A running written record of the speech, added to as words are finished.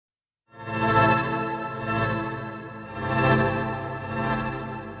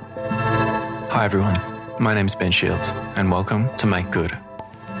Hi everyone, my name's Ben Shields and welcome to Make Good,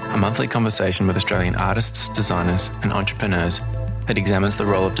 a monthly conversation with Australian artists, designers and entrepreneurs that examines the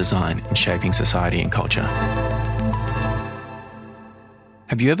role of design in shaping society and culture.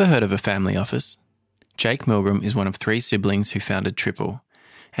 Have you ever heard of a family office? Jake Milgrom is one of three siblings who founded Tripple,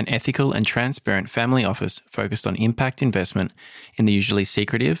 an ethical and transparent family office focused on impact investment in the usually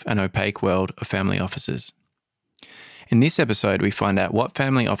secretive and opaque world of family offices. In this episode, we find out what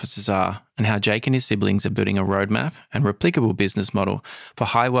family offices are and how Jake and his siblings are building a roadmap and replicable business model for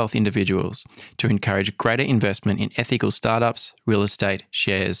high wealth individuals to encourage greater investment in ethical startups, real estate,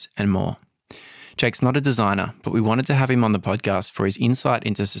 shares, and more. Jake's not a designer, but we wanted to have him on the podcast for his insight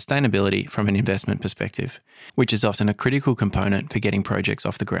into sustainability from an investment perspective, which is often a critical component for getting projects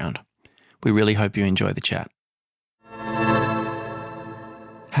off the ground. We really hope you enjoy the chat.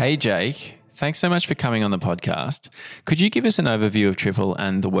 Hey, Jake. Thanks so much for coming on the podcast. Could you give us an overview of Tripple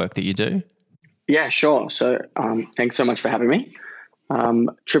and the work that you do? Yeah, sure. So thanks so much for having me.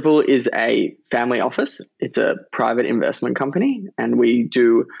 Tripple is a family office. It's a private investment company, and we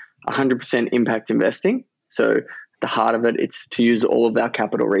do 100% impact investing. So at the heart of it, it's to use all of our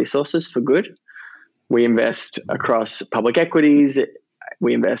capital resources for good. We invest across public equities.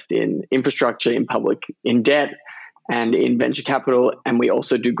 We invest in infrastructure, in debt, and in venture capital, and we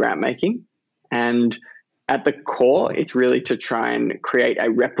also do grant making. And at the core, it's really to try and create a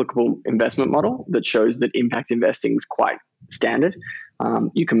replicable investment model that shows that impact investing is quite standard.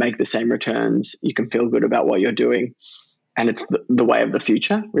 You can make the same returns. You can feel good about what you're doing. And it's the way of the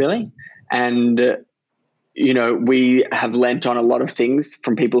future, really. And, we have lent on a lot of things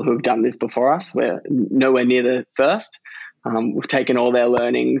from people who have done this before us. We're nowhere near the first. We've taken all their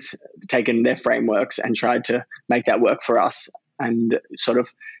learnings, taken their frameworks and tried to make that work for us and sort of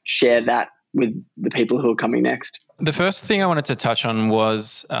share that with the people who are coming next. The first thing I wanted to touch on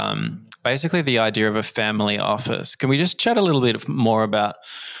was basically the idea of a family office. Can we just chat a little bit more about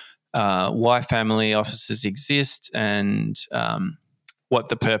why family offices exist and what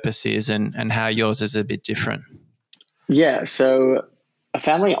the purpose is and how yours is a bit different? Yeah, so a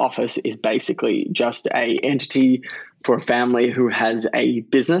family office is basically just an entity for a family who has a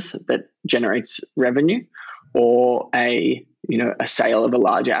business that generates revenue or a sale of a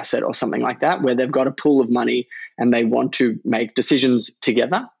large asset or something like that, where they've got a pool of money and they want to make decisions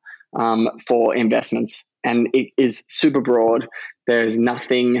together for investments. And it is super broad. There's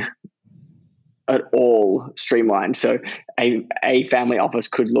nothing at all streamlined. So a family office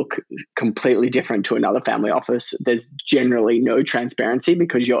could look completely different to another family office. There's generally no transparency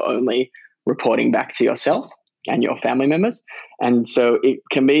because you're only reporting back to yourself and your family members. And so it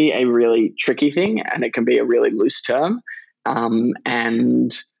can be a really tricky thing and it can be a really loose term.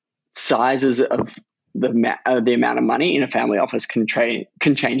 And sizes of the amount of money in a family office can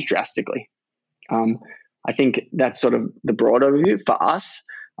change drastically. I think that's sort of the broad overview. For us,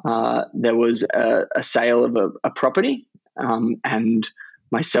 there was a sale of a property, and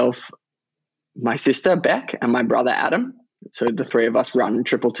myself, my sister Beck, and my brother Adam. So the three of us run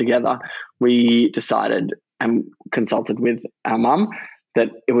Tripple together. We decided and consulted with our mum that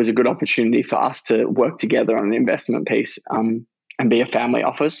it was a good opportunity for us to work together on an investment piece and be a family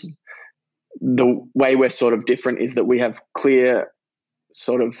office. The way we're sort of different is that we have clear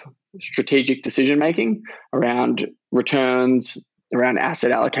sort of strategic decision-making around returns, around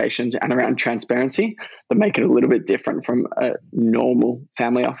asset allocations, and around transparency that make it a little bit different from a normal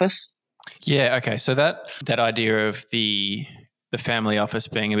family office. Yeah, okay. So that idea of the family office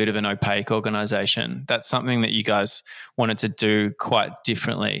being a bit of an opaque organisation, that's something that you guys wanted to do quite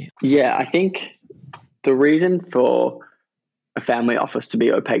differently. Yeah, I think the reason for a family office to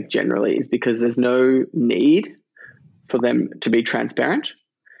be opaque generally is because there's no need for them to be transparent.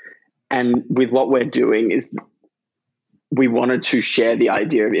 And with what we're doing is we wanted to share the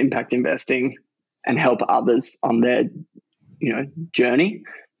idea of impact investing and help others on their journey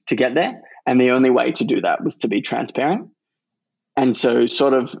to get there. And the only way to do that was to be transparent. And so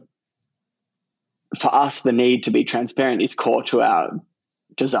sort of for us, the need to be transparent is core to our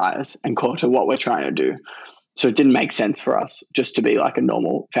desires and core to what we're trying to do. So it didn't make sense for us just to be like a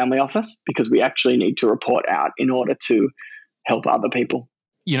normal family office because we actually need to report out in order to help other people.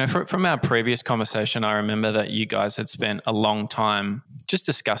 From our previous conversation, I remember that you guys had spent a long time just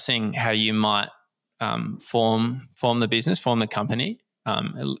discussing how you might form the business, form the company.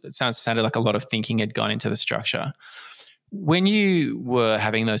 It sounded like a lot of thinking had gone into the structure. When you were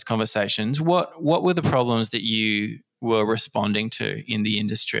having those conversations, what were the problems that you were responding to in the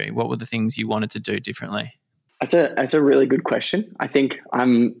industry? What were the things you wanted to do differently? That's a really good question. I think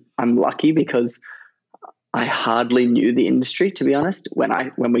I'm lucky because I hardly knew the industry, to be honest,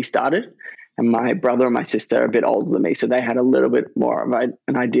 when we started. and my brother and my sister are a bit older than me, so they had a little bit more of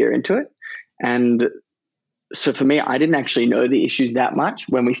an idea into it. And so for me, I didn't actually know the issues that much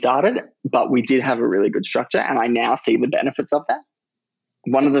when we started, but we did have a really good structure, and I now see the benefits of that.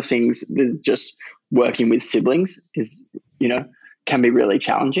 One of the things is just working with siblings is, can be really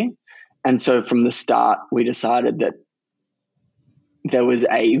challenging. And so from the start, we decided that there was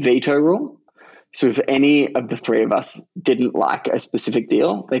a veto rule. So if any of the three of us didn't like a specific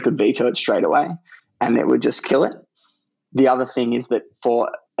deal, they could veto it straight away and it would just kill it. The other thing is that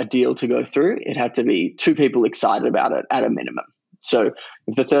for a deal to go through, it had to be two people excited about it at a minimum. So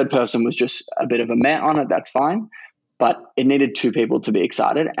if the third person was just a bit of a meh on it, that's fine. But it needed two people to be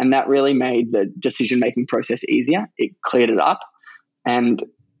excited. And that really made the decision-making process easier. It cleared it up. And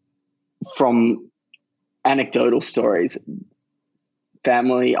from anecdotal stories,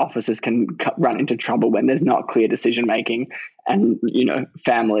 family offices can run into trouble when there's not clear decision-making and,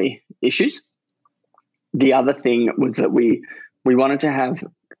 family issues. The other thing was that we wanted to have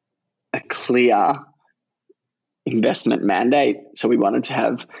a clear investment mandate. So we wanted to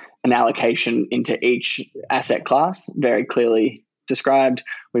have an allocation into each asset class very clearly described.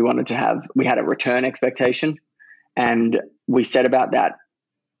 We had a return expectation, and we set about that.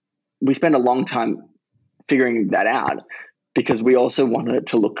 We spent a long time figuring that out because we also wanted it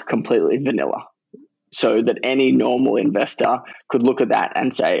to look completely vanilla, so that any normal investor could look at that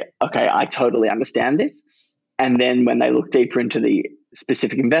and say, okay, I totally understand this. And then when they look deeper into the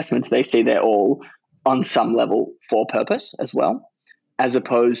specific investments, they see they're all on some level for purpose as well, as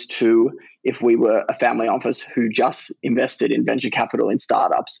opposed to if we were a family office who just invested in venture capital in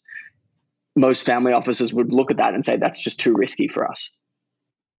startups. Most family offices would look at that and say, that's just too risky for us.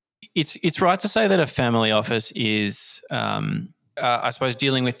 It's right to say that a family office is, I suppose,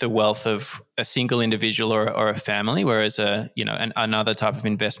 dealing with the wealth of a single individual or a family, whereas another type of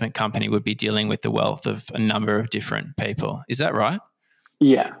investment company would be dealing with the wealth of a number of different people. Is that right?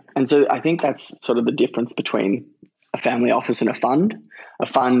 Yeah. And so I think that's sort of the difference between a family office and a fund. A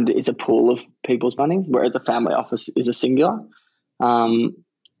fund is a pool of people's money, whereas a family office is a singular.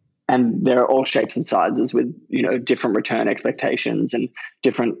 And there are all shapes and sizes with, different return expectations and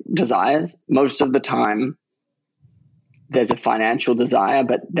different desires. Most of the time, there's a financial desire,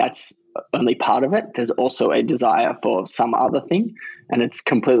 but that's only part of it. There's also a desire for some other thing, and it's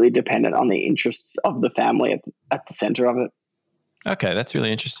completely dependent on the interests of the family at the center of it. Okay, that's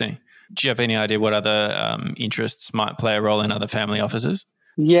really interesting. Do you have any idea what other interests might play a role in other family offices?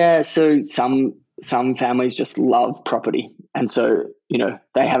 Yeah, so some families just love property. And so,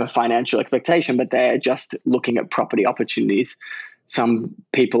 they have a financial expectation, but they're just looking at property opportunities. Some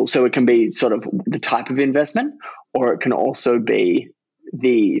people, so it can be sort of the type of investment, or it can also be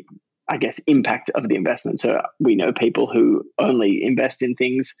the, impact of the investment. So we know people who only invest in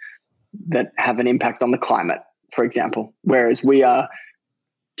things that have an impact on the climate, for example, whereas we are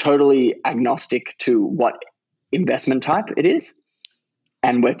totally agnostic to what investment type it is.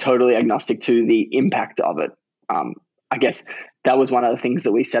 And we're totally agnostic to the impact of it. I guess that was one of the things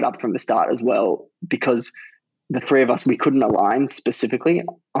that we set up from the start as well, because the three of us, we couldn't align specifically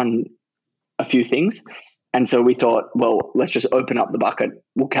on a few things. And so we thought, well, let's just open up the bucket.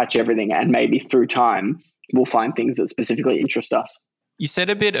 We'll catch everything. And maybe through time, we'll find things that specifically interest us. You said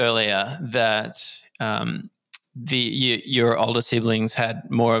a bit earlier that your older siblings had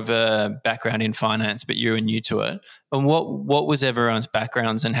more of a background in finance, but you were new to it. And what was everyone's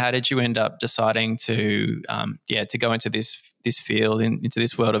backgrounds, and how did you end up deciding to go into this field, into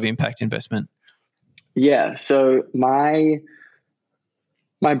this world of impact investment? Yeah, so my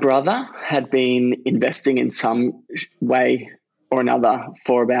brother had been investing in some way or another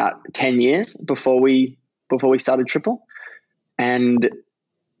for about 10 years before we started Tripple, and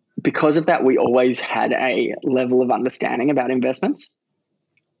because of that, we always had a level of understanding about investments.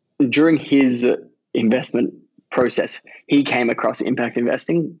 During his investment process, he came across impact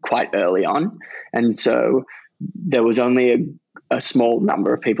investing quite early on. And so there was only a small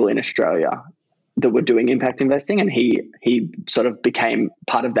number of people in Australia that were doing impact investing. And he sort of became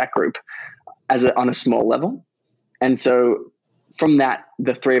part of that group on a small level. And so from that,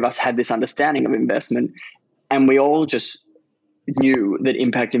 the three of us had this understanding of investment, and we all just knew that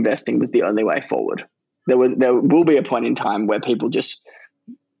impact investing was the only way forward. There will be a point in time where people just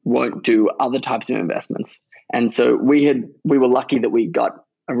won't do other types of investments. And so we were lucky that we got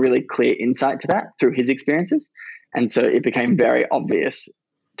a really clear insight to that through his experiences. And so it became very obvious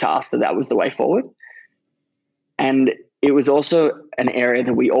to us that was the way forward. And it was also an area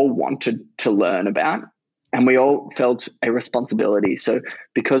that we all wanted to learn about, and we all felt a responsibility. So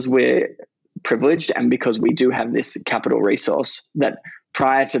because we're privileged and because we do have this capital resource, that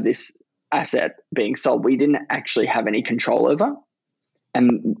prior to this asset being sold, we didn't actually have any control over.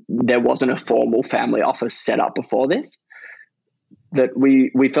 And there wasn't a formal family office set up before this, that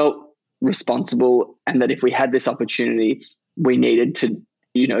we felt responsible, and that if we had this opportunity, we needed to,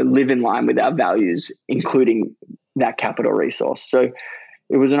 live in line with our values, including that capital resource. So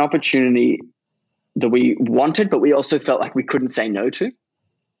it was an opportunity that we wanted, but we also felt like we couldn't say no to.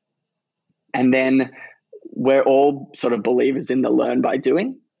 And then we're all sort of believers in the learn by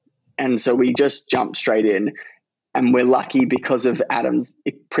doing. And so we just jumped straight in. And we're lucky because of Adam's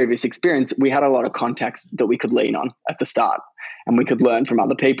previous experience. We had a lot of contacts that we could lean on at the start, and we could learn from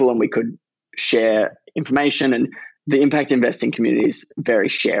other people, and we could share information. And the impact investing community is very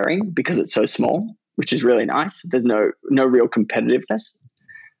sharing because it's so small, which is really nice. There's no real competitiveness.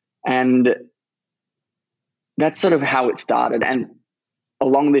 And that's sort of how it started. And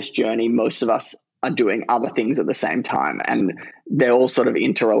along this journey, most of us are doing other things at the same time, and they're all sort of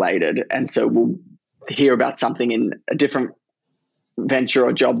interrelated. And so we'll hear about something in a different venture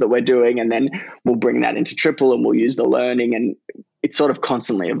or job that we're doing, and then we'll bring that into Tripple and we'll use the learning, and it's sort of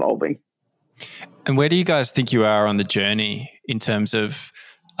constantly evolving. And where do you guys think you are on the journey in terms of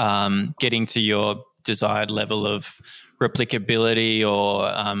getting to your desired level of replicability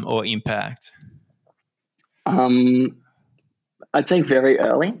or impact? I'd say very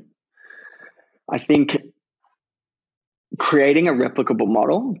early. I think creating a replicable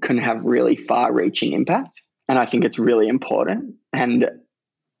model can have really far-reaching impact, and I think it's really important. And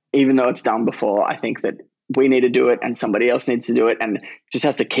even though it's done before, I think that we need to do it and somebody else needs to do it, and it just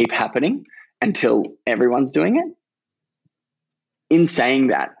has to keep happening until everyone's doing it. In saying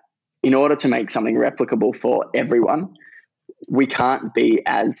that, in order to make something replicable for everyone, we can't be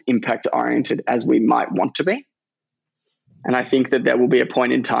as impact-oriented as we might want to be. And I think that there will be a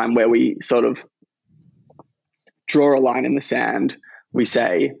point in time where we sort of draw a line in the sand. We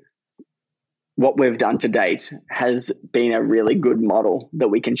say, what we've done to date has been a really good model that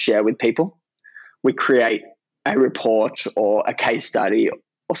we can share with people. We create a report or a case study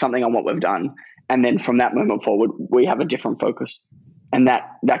or something on what we've done. And then from that moment forward, we have a different focus. And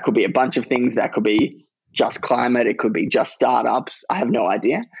that could be a bunch of things. That could be just climate. It could be just startups. I have no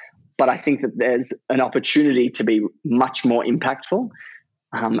idea. But I think that there's an opportunity to be much more impactful,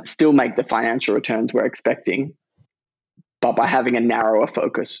 still make the financial returns we're expecting, but by having a narrower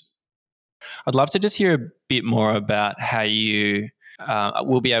focus. I'd love to just hear a bit more about how you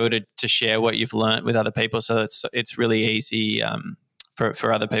will be able to share what you've learned with other people, so it's really easy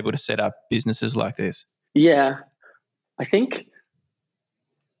for other people to set up businesses like this. Yeah, I think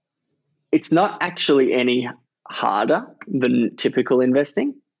it's not actually any harder than typical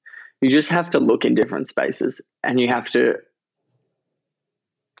investing. You just have to look in different spaces, and you have to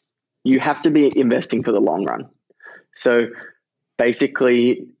be investing for the long run. So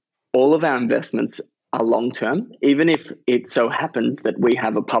basically, all of our investments are long-term. Even if it so happens that we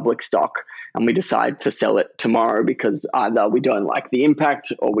have a public stock and we decide to sell it tomorrow because either we don't like the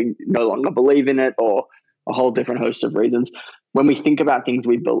impact or we no longer believe in it, or a whole different host of reasons. When we think about things,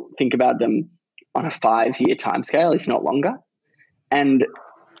 we think about them on a 5-year timescale, if not longer. And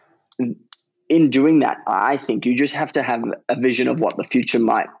in doing that, I think you just have to have a vision of what the future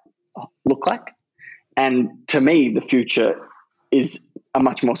might look like. And to me, the future is a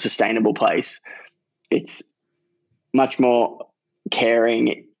much more sustainable place. It's much more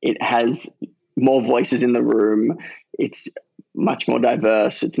caring. It has more voices in the room. It's much more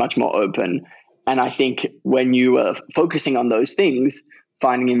diverse. It's much more open. And I think when you are focusing on those things,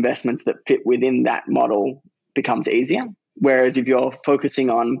 finding investments that fit within that model becomes easier. Whereas if you're focusing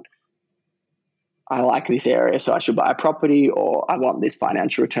on, I like this area, so I should buy a property, or I want this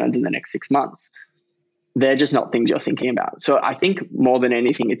financial returns in the next 6 months, they're just not things you're thinking about. So I think more than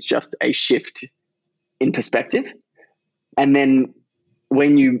anything, it's just a shift in perspective. And then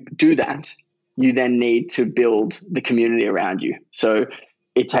when you do that, you then need to build the community around you. So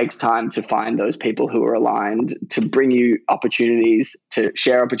it takes time to find those people who are aligned, to bring you opportunities, to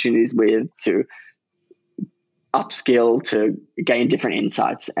share opportunities with, to upskill, to gain different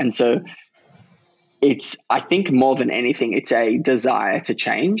insights. And so I think more than anything, it's a desire to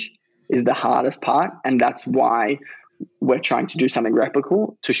change is the hardest part. And that's why we're trying to do something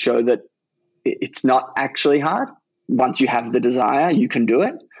replicable, to show that it's not actually hard. Once you have the desire, you can do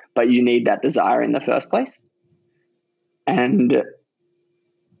it, but you need that desire in the first place. And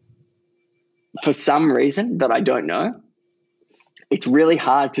for some reason that I don't know, it's really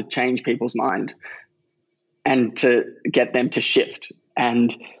hard to change people's mind and to get them to shift.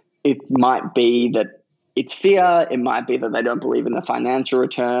 And it might be that it's fear. It might be that they don't believe in the financial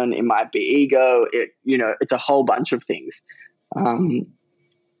return. It might be ego. It's a whole bunch of things.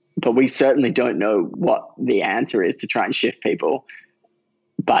 but we certainly don't know what the answer is to try and shift people.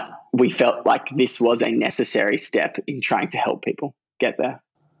 But we felt like this was a necessary step in trying to help people get there.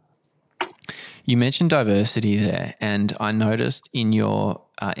 You mentioned diversity there, and I noticed in your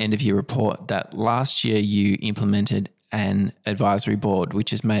end of year report that last year you implemented an advisory board,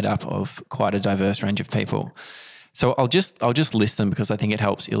 which is made up of quite a diverse range of people. So I'll just list them because I think it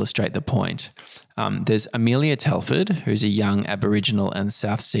helps illustrate the point. There's Amelia Telford, who's a young Aboriginal and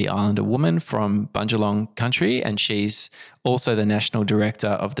South Sea Islander woman from Bundjalung country, and she's also the National Director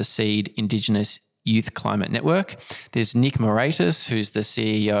of the SEED Indigenous Youth Climate Network. There's Nick Moratis, who's the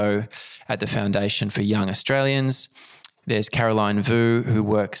CEO at the Foundation for Young Australians. There's Caroline Vu, who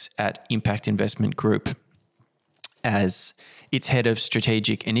works at Impact Investment Group as its head of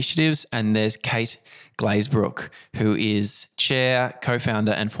strategic initiatives. And there's Kate Glazebrook, who is chair,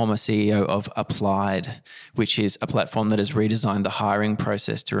 co-founder and former CEO of Applied, which is a platform that has redesigned the hiring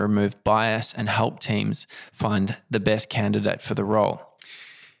process to remove bias and help teams find the best candidate for the role.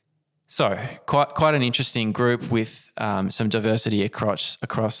 So quite an interesting group with some diversity across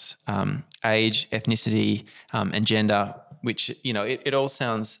age, ethnicity, and gender, which, it all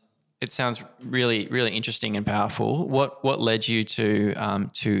sounds really, really interesting and powerful. What led you to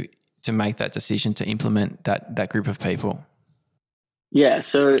make that decision to implement that group of people? Yeah,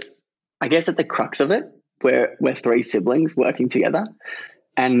 so I guess at the crux of it, we're three siblings working together,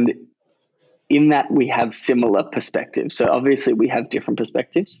 and in that we have similar perspectives. So obviously we have different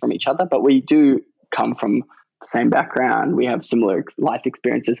perspectives from each other, but we do come from the same background. We have similar life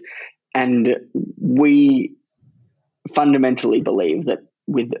experiences, and we fundamentally believe that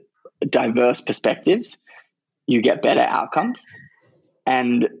with diverse perspectives, you get better outcomes.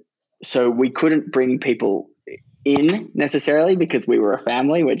 And so we couldn't bring people in necessarily because we were a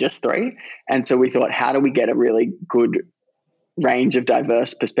family, we're just three. And so we thought, how do we get a really good range of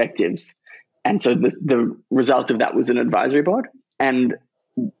diverse perspectives? And so the result of that was an advisory board. And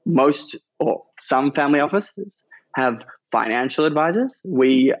most or some family offices have financial advisors.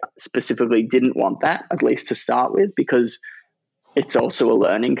 We specifically didn't want that, at least to start with, because it's also a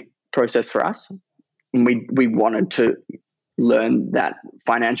learning process for us. And we wanted to learn that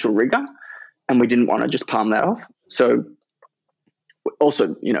financial rigor, and we didn't want to just palm that off. So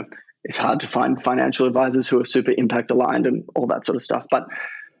also, it's hard to find financial advisors who are super impact aligned and all that sort of stuff. But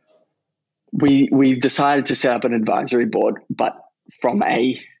we decided to set up an advisory board, but from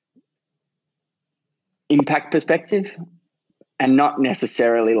a impact perspective, and not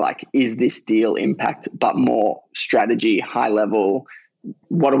necessarily like, is this deal impact, but more strategy, high level.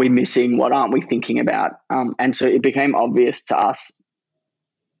 What are we missing? What aren't we thinking about? And so it became obvious to us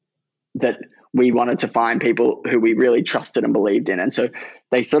that we wanted to find people who we really trusted and believed in. And so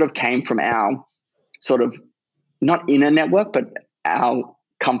they sort of came from our sort of not inner network, but our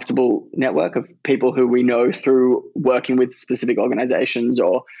comfortable network of people who we know through working with specific organizations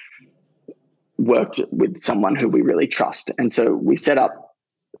or worked with someone who we really trust. And so we set up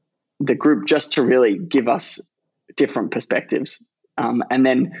the group just to really give us different perspectives. And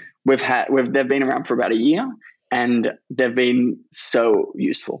then they've been around for about a year, and they've been so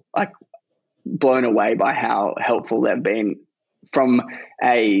useful, like blown away by how helpful they've been from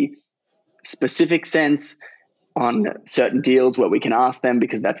a specific sense on certain deals where we can ask them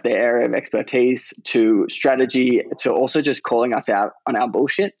because that's their area of expertise, to strategy, to also just calling us out on our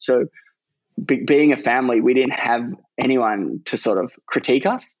bullshit. So being a family, we didn't have anyone to sort of critique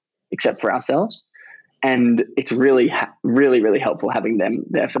us except for ourselves. And it's really, really, really helpful having them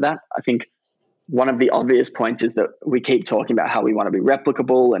there for that. I think one of the obvious points is that we keep talking about how we want to be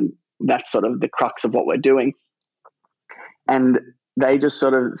replicable, and that's sort of the crux of what we're doing. And they just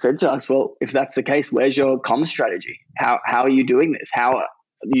sort of said to us, well, if that's the case, where's your comms strategy? How are you doing this? How,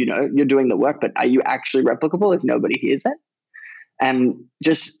 you're doing the work, but are you actually replicable if nobody hears it? And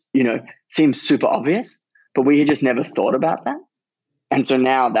just, seems super obvious, but we had just never thought about that. And so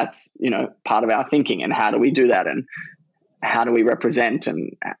now that's, part of our thinking, and how do we do that, and how do we represent,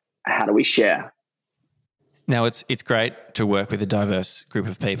 and how do we share? Now, it's great to work with a diverse group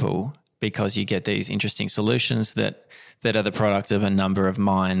of people because you get these interesting solutions that are the product of a number of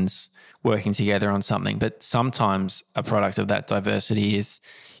minds working together on something. But sometimes a product of that diversity is,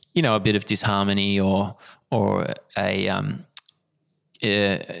 a bit of disharmony or an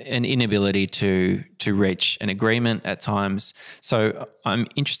inability to reach an agreement at times. So I'm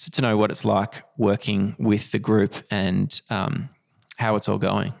interested to know what it's like working with the group and how it's all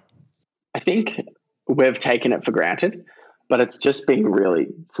going. I think we've taken it for granted, but it's just been really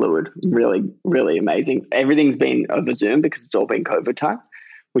fluid, really, really amazing. Everything's been over Zoom because it's all been COVID time,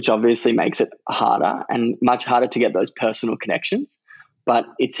 which obviously makes it harder and much harder to get those personal connections. but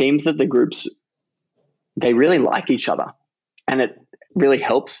it seems that the groups, they really like each other, and it really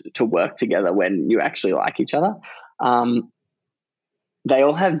helps to work together when you actually like each other. They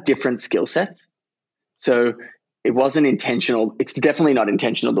all have different skill sets. So it wasn't intentional. It's definitely not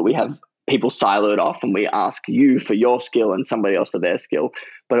intentional that we have people siloed off and we ask you for your skill and somebody else for their skill.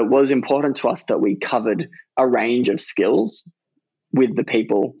 But it was important to us that we covered a range of skills with the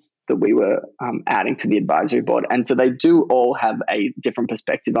people that we were adding to the advisory board. And so they do all have a different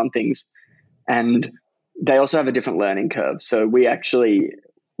perspective on things. And they also have a different learning curve. So we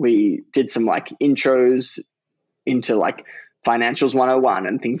did some like intros into like financials 101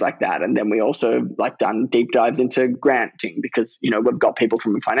 and things like that. And then we also like done deep dives into granting because, we've got people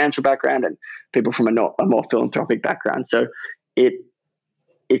from a financial background and people from a more philanthropic background. So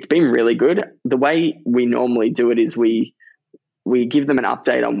it's been really good. The way we normally do it is we give them an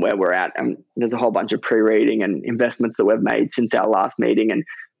update on where we're at. And there's a whole bunch of pre-reading and investments that we've made since our last meeting. And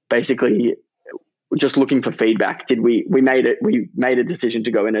basically just looking for feedback. We made a decision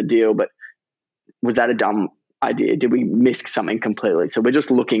to go in a deal, but was that a dumb idea? Did we miss something completely? So we're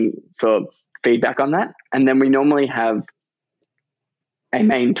just looking for feedback on that. And then we normally have a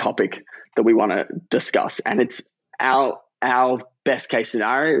main topic that we want to discuss. And it's our best case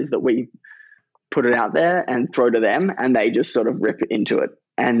scenario is that we put it out there and throw to them and they just sort of rip into it.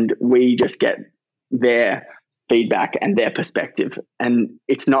 And we just get their feedback and their perspective. And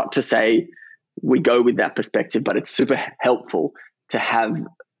it's not to say we go with that perspective, but it's super helpful to have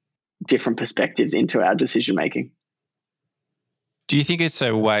different perspectives into our decision making. Do you think it's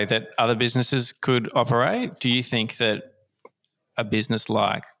a way that other businesses could operate? Do you think that a business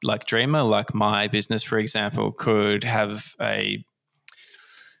like Dreamer, like my business, for example, could have a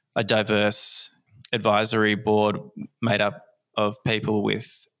diverse advisory board made up of people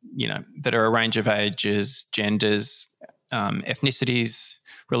with, that are a range of ages, genders, ethnicities,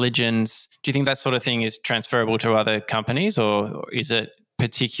 religions? Do you think that sort of thing is transferable to other companies, or is it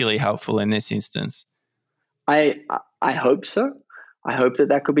particularly helpful in this instance? I hope so. I hope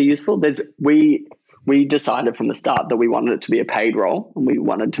that could be useful. We decided from the start that we wanted it to be a paid role, and we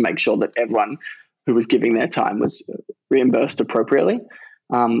wanted to make sure that everyone who was giving their time was reimbursed appropriately.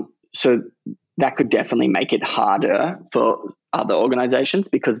 So that could definitely make it harder for other organizations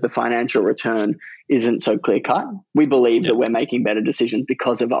because the financial return isn't so clear cut. We believe that we're making better decisions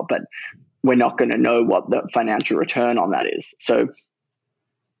because of it, but we're not going to know what the financial return on that is. So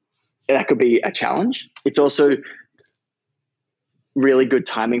that could be a challenge. It's also really good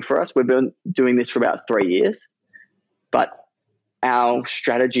timing for us. We've been doing this for about 3 years, but our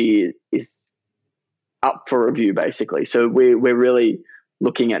strategy is up for review basically. So we're really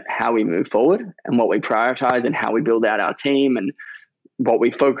looking at how we move forward and what we prioritize and how we build out our team and what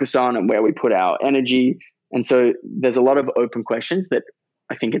we focus on and where we put our energy. And so there's a lot of open questions that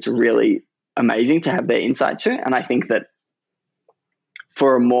I think it's really amazing to have their insight to. And I think that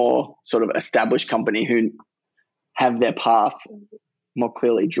for a more sort of established company who have their path more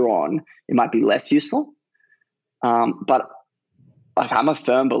clearly drawn, it might be less useful. But like, I'm a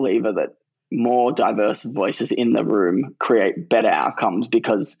firm believer that more diverse voices in the room create better outcomes,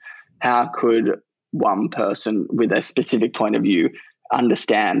 because how could one person with a specific point of view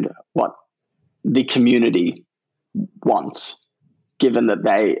understand what the community wants, given that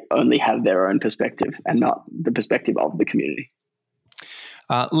they only have their own perspective and not the perspective of the community?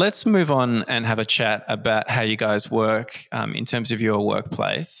 Let's move on and have a chat about how you guys work in terms of your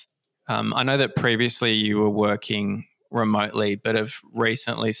workplace. I know that previously you were working remotely, but have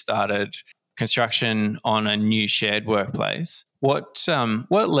recently started construction on a new shared workplace. What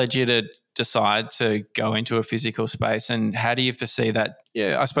led you to decide to go into a physical space, and how do you foresee that,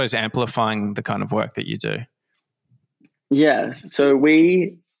 I suppose, amplifying the kind of work that you do? Yeah, so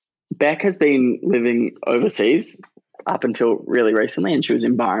Beck has been living overseas up until really recently, and she was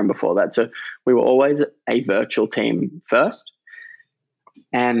in Byron before that. So we were always a virtual team first.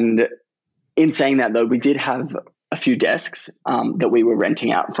 And in saying that, though, we did have a few desks that we were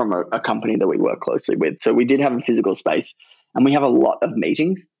renting out from a company that we work closely with. So we did have a physical space, and we have a lot of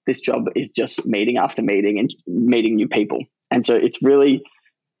meetings. This job is just meeting after meeting and meeting new people. And so it's really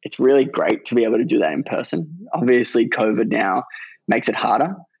great to be able to do that in person. Obviously, COVID now makes it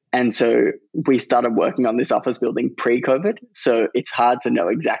harder. And so we started working on this office building pre-COVID. So it's hard to know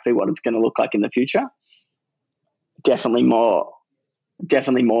exactly what it's going to look like in the future. Definitely more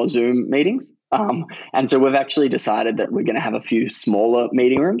Zoom meetings. And so we've actually decided that we're going to have a few smaller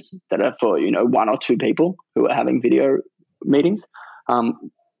meeting rooms that are for, 1 or 2 people who are having video meetings,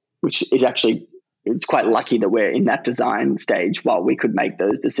 which is actually, it's quite lucky that we're in that design stage while we could make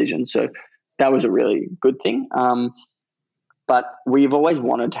those decisions. So that was a really good thing. but we've always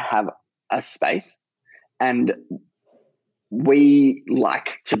wanted to have a space, and we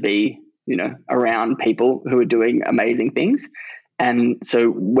like to be, around people who are doing amazing things. And so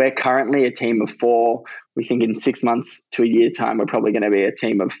we're currently a team of 4. We think in 6 months to a year time, we're probably going to be a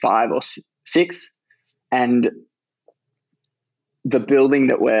team of 5 or 6. And the building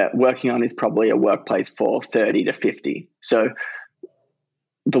that we're working on is probably a workplace for 30 to 50. So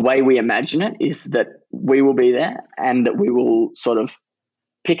the way we imagine it is that we will be there, and that we will sort of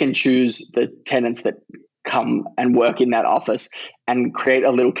pick and choose the tenants that come and work in that office, and create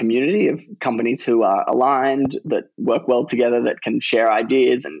a little community of companies who are aligned, that work well together, that can share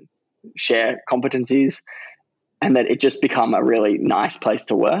ideas and share competencies, and that it just become a really nice place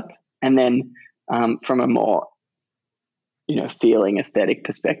to work. And then from a more feeling aesthetic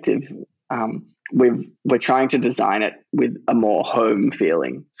perspective, we're trying to design it with a more home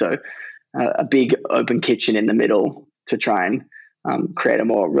feeling. So a big open kitchen in the middle to try and create a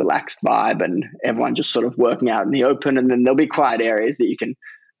more relaxed vibe, and everyone just sort of working out in the open. And then there'll be quiet areas that you can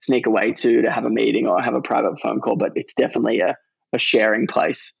sneak away to have a meeting or have a private phone call, but it's definitely a sharing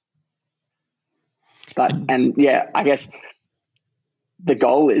place. I guess the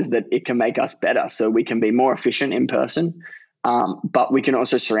goal is that it can make us better, so we can be more efficient in person, but we can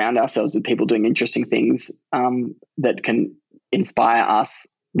also surround ourselves with people doing interesting things that can inspire us.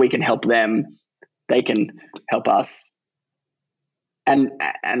 We can help them, they can help us, and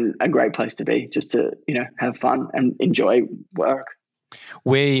a great place to be, just to have fun and enjoy work.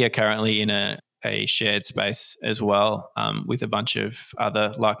 We are currently in a shared space as well, with a bunch of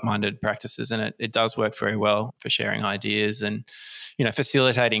other like-minded practices, and it does work very well for sharing ideas and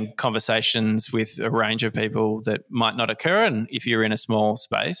facilitating conversations with a range of people that might not occur. And if you're in a small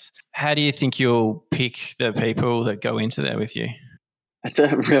space, how do you think you'll pick the people that go into there with you? That's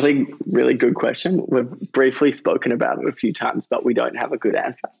a really, really good question. We've briefly spoken about it a few times, but we don't have a good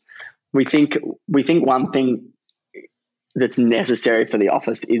answer. We think one thing that's necessary for the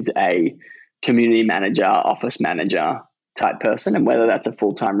office is a community manager, office manager type person, and whether that's a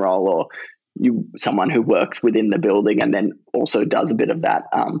full-time role or someone who works within the building and then also does a bit of that.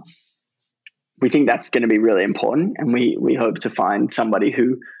 We think that's going to be really important, and we hope to find somebody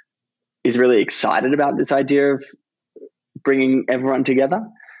who is really excited about this idea of bringing everyone together.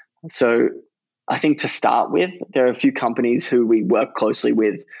 So I think to start with, there are a few companies who we work closely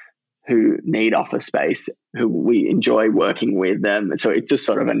with who need office space, who we enjoy working with them. So it's just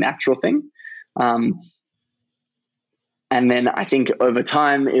sort of a natural thing. And then I think over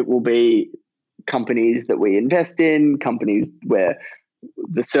time, it will be companies that we invest in, companies where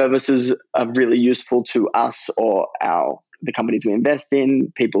the services are really useful to us or the companies we invest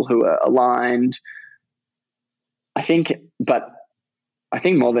in, people who are aligned. I think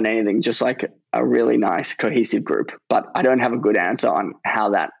more than anything, just like a really nice cohesive group, but I don't have a good answer on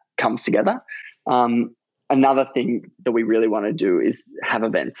how that comes together. Another thing that we really want to do is have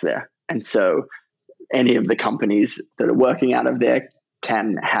events there. And so any of the companies that are working out of there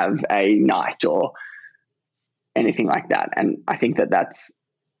can have a night or anything like that. And I think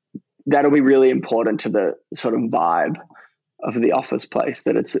that'll be really important to the sort of vibe of the office place,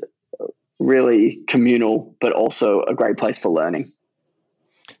 that it's really communal, but also a great place for learning.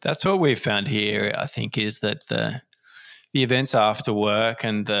 That's what we've found here, I think, is that the events after work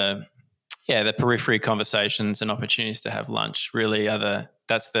and the periphery conversations and opportunities to have lunch really are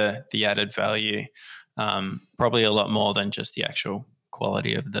that's the added value, probably a lot more than just the actual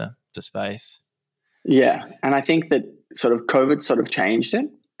quality of the space. Yeah, and I think that sort of COVID sort of changed it,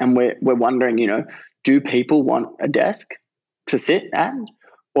 and we're wondering, do people want a desk to sit at,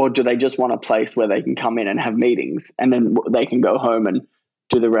 or do they just want a place where they can come in and have meetings, and then they can go home and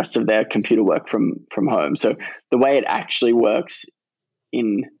do the rest of their computer work from home? So the way it actually works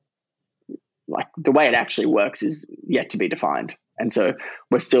is yet to be defined. And so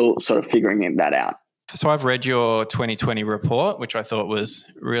we're still sort of figuring that out. So I've read your 2020 report, which I thought was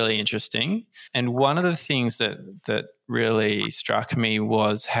really interesting. And one of the things that really struck me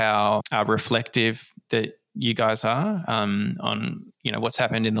was how reflective that you guys are on what's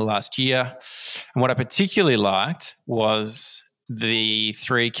happened in the last year. And what I particularly liked was the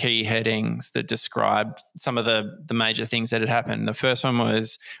 3 key headings that described some of the major things that had happened. The first one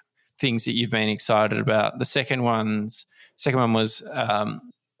was things that you've been excited about. The second one was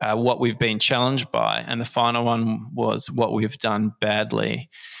what we've been challenged by. And the final one was what we've done badly,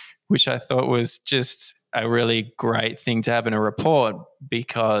 which I thought was just a really great thing to have in a report,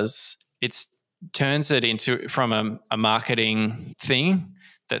 because it turns it from a marketing thing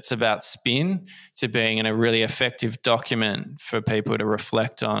that's about spin to being in a really effective document for people to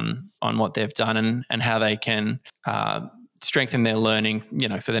reflect on what they've done and how they can strengthen their learning,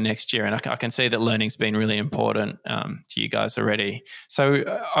 for the next year. And I can see that learning's been really important to you guys already. So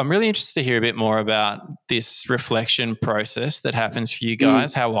I'm really interested to hear a bit more about this reflection process that happens for you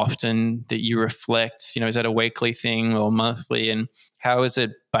guys. How often that you reflect? Is that a weekly thing or monthly? And how is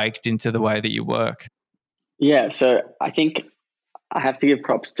it baked into the way that you work? Yeah, so I think I have to give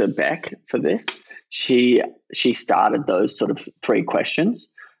props to Beck for this. She started those sort of 3 questions,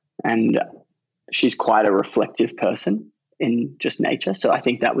 and she's quite a reflective person in just nature. So I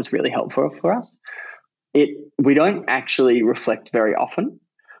think that was really helpful for us. We don't actually reflect very often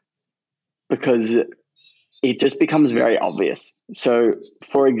because it just becomes very obvious. So,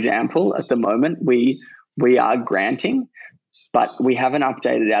 for example, at the moment we are granting, but we haven't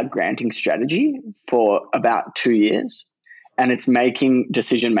updated our granting strategy for about 2 years, and it's making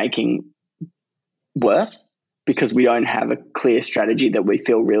decision making worse because we don't have a clear strategy that we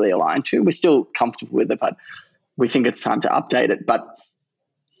feel really aligned to. We're still comfortable with it, but we think it's time to update it. But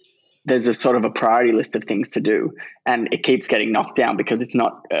there's a sort of a priority list of things to do, and it keeps getting knocked down because it's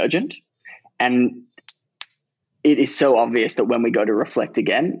not urgent. And it is so obvious that when we go to reflect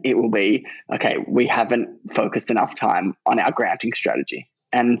again, it will be, okay, we haven't focused enough time on our granting strategy.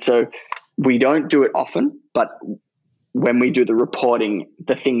 And so we don't do it often, but when we do the reporting,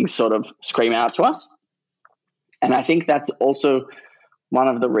 the things sort of scream out to us. And I think that's also one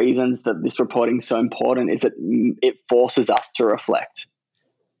of the reasons that this reporting is so important, is that it forces us to reflect.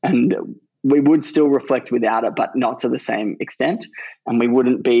 And we would still reflect without it, but not to the same extent. And we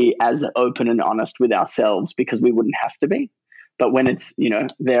wouldn't be as open and honest with ourselves because we wouldn't have to be. But when it's,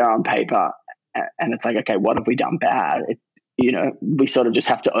 there on paper and it's like, okay, what have we done bad? We sort of just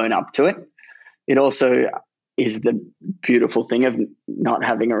have to own up to it. It also is the beautiful thing of not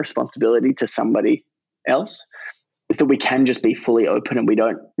having a responsibility to somebody else, is that we can just be fully open and we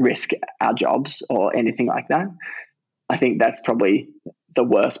don't risk our jobs or anything like that. I think that's probably the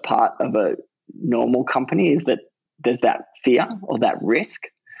worst part of a normal company, is that there's that fear or that risk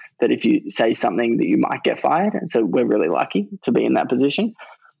that if you say something that you might get fired. And so we're really lucky to be in that position.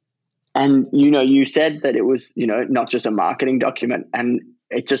 And, you said that it was, not just a marketing document. And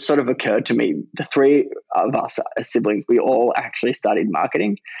it just sort of occurred to me, the 3 of us as siblings, we all actually studied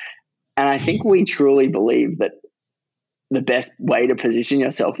marketing. And I think we truly believe that the best way to position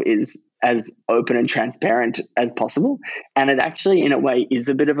yourself is as open and transparent as possible. And it actually, in a way, is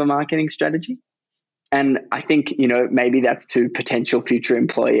a bit of a marketing strategy. And I think, maybe that's to potential future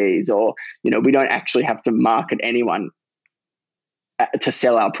employees, or, we don't actually have to market anyone to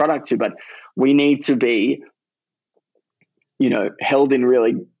sell our product to, but we need to be, held in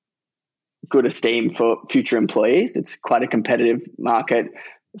really good esteem for future employees. It's quite a competitive market.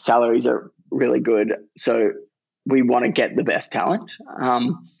 Salaries are really good. So we want to get the best talent.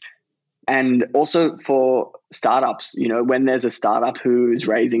 And also for startups, when there's a startup who's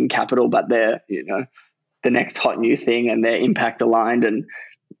raising capital, but they're, the next hot new thing and they're impact aligned, and,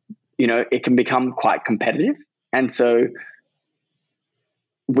 it can become quite competitive. And so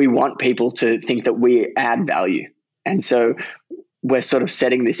we want people to think that we add value. And so we're sort of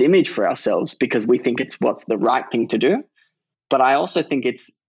setting this image for ourselves because we think it's what's the right thing to do. But I also think it's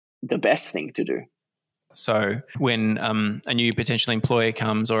the best thing to do. So when a new potential employee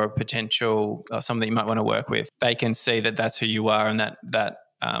comes, or a potential someone that you might want to work with, they can see that that's who you are, and that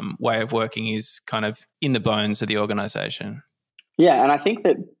way of working is kind of in the bones of the organization. Yeah, and I think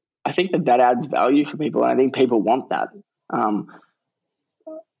that adds value for people, and I think people want that.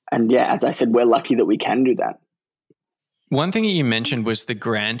 And yeah, as I said, we're lucky that we can do that. One thing that you mentioned was the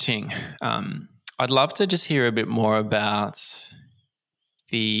granting. I'd love to just hear a bit more about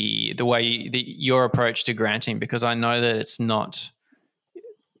the way your approach to granting, because I know that it's not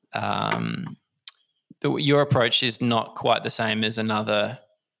your approach is not quite the same as another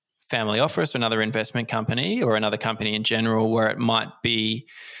family office or another investment company or another company in general, where it might be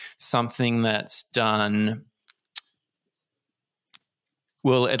something that's done,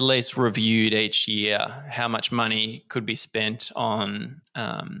 well, at least reviewed each year, how much money could be spent on,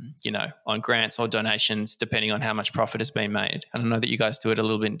 on grants or donations, depending on how much profit has been made. And I know that you guys do it a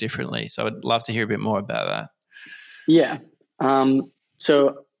little bit differently, so I'd love to hear a bit more about that. Yeah.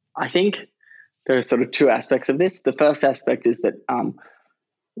 So I think there are sort of 2 aspects of this. The first aspect is that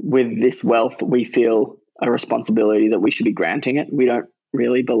with this wealth, we feel a responsibility that we should be granting it. We don't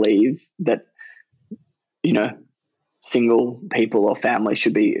really believe that, single people or families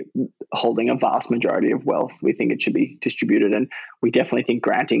should be holding a vast majority of wealth. We think it should be distributed, and we definitely think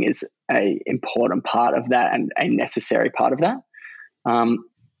granting is an important part of that and a necessary part of that. And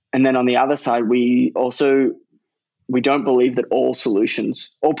then on the other side, we don't believe that all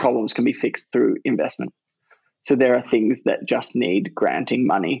problems can be fixed through investment. So there are things that just need granting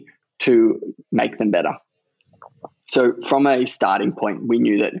money to make them better. So from a starting point, we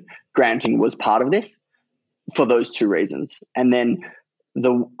knew that granting was part of this for those two reasons. And then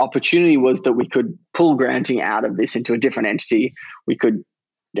the opportunity was that we could pull granting out of this into a different entity. We could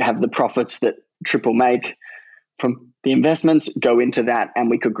have the profits that Tripple make from the investments go into that, and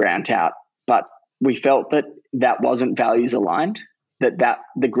we could grant out. But we felt that that wasn't values aligned, that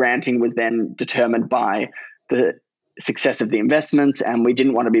the granting was then determined by the success of the investments, and we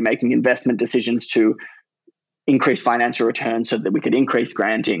didn't want to be making investment decisions to increase financial returns so that we could increase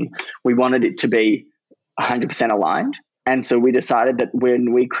granting. We wanted it to be 100% aligned. And so we decided that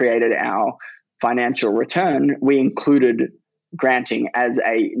when we created our financial return, we included granting as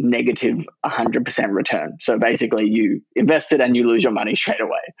a negative 100% return. So basically you invest it and you lose your money straight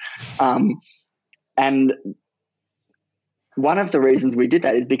away. And one of the reasons we did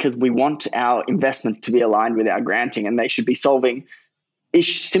that is because we want our investments to be aligned with our granting, and they should be solving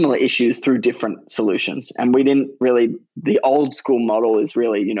similar issues through different solutions. And we didn't really, the old school model is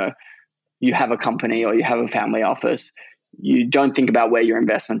really, you have a company or you have a family office, you don't think about where your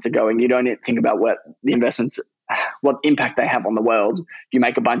investments are going. You don't think about what the investments, what impact they have on the world. You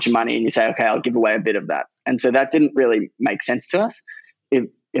make a bunch of money and you say, okay, I'll give away a bit of that. And so that didn't really make sense to us.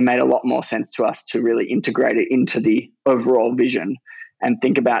 It made a lot more sense to us to really integrate it into the overall vision and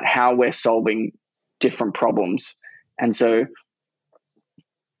think about how we're solving different problems. And so,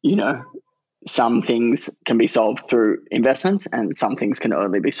 some things can be solved through investments and some things can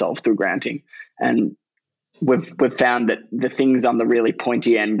only be solved through granting. And we've found that the things on the really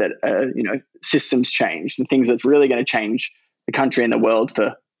pointy end that, systems change, the things that's really going to change the country and the world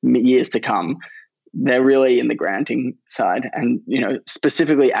for years to come, they're really in the granting side, and,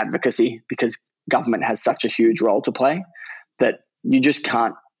 specifically advocacy, because government has such a huge role to play that you just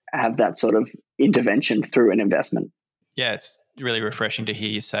can't have that sort of intervention through an investment. Yeah, it's really refreshing to hear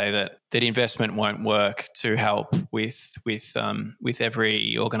you say that investment won't work to help with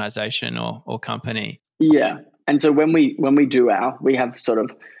every organization or company. Yeah. And so when we do we have sort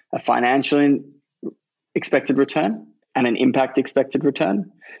of a financial expected return and an impact expected return,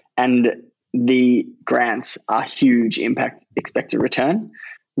 and the grants are huge impact expected return,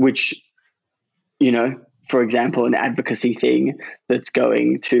 which, for example, an advocacy thing that's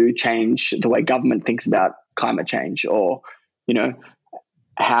going to change the way government thinks about climate change, or,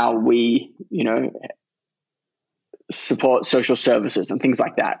 how we, support social services and things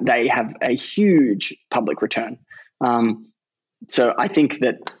like that. They have a huge public return. So I think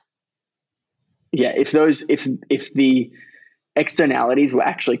that, if the externalities were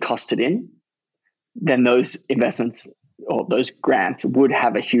actually costed in, then those investments or those grants would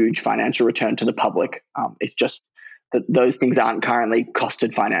have a huge financial return to the public. It's just that those things aren't currently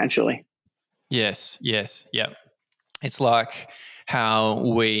costed financially. Yes. Yep. It's like how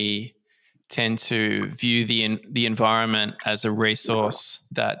we tend to view the environment as a resource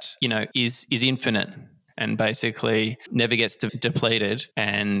that, is infinite and basically never gets depleted,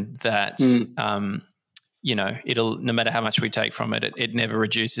 and that it'll, no matter how much we take from it, it never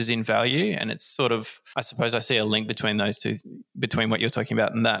reduces in value. And it's sort of, I suppose I see a link between those two, between what you're talking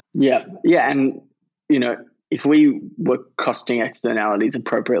about and that. Yeah. And, if we were costing externalities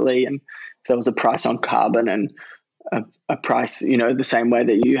appropriately, and if there was a price on carbon and a price, the same way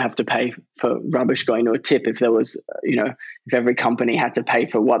that you have to pay for rubbish going to a tip, if there was, if every company had to pay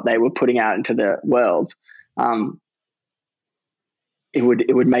for what they were putting out into the world, it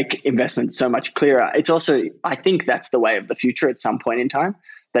would make investment so much clearer. It's also, I think that's the way of the future at some point in time,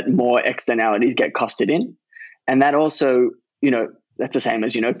 that more externalities get costed in. And that also, that's the same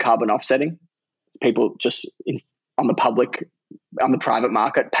as, carbon offsetting. People just on the private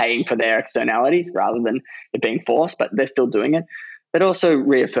market paying for their externalities rather than it being forced, but they're still doing it. That also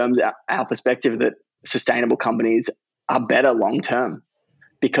reaffirms our perspective that sustainable companies are better long-term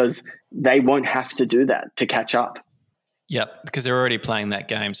because they won't have to do that to catch up. Yep, because they're already playing that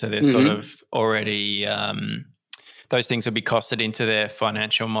game. So they're sort of already, those things will be costed into their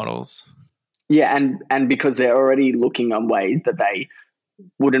financial models. Yeah, and because they're already looking on ways that they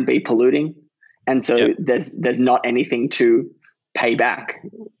wouldn't be polluting. And so there's not anything to pay back.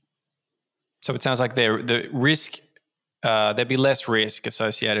 So it sounds like the risk, there'd be less risk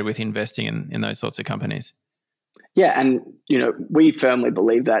associated with investing in those sorts of companies. Yeah, and we firmly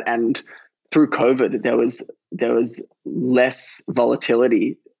believe that. And through COVID, there was less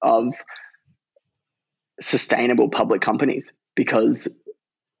volatility of sustainable public companies because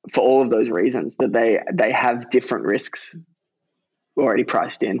for all of those reasons that they have different risks already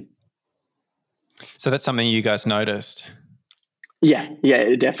priced in. So that's something you guys noticed? Yeah,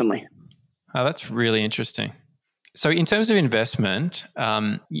 definitely. Oh, that's really interesting. So in terms of investment,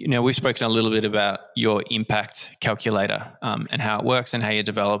 we've spoken a little bit about your impact calculator and how it works and how you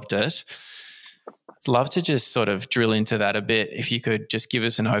developed it. I'd love to just sort of drill into that a bit. If you could just give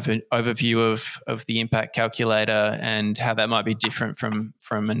us an overview of the impact calculator and how that might be different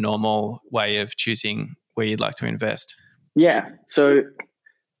from a normal way of choosing where you'd like to invest. Yeah. So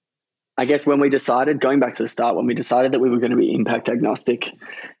I guess when we decided, going back to the start, when we decided that we were going to be impact agnostic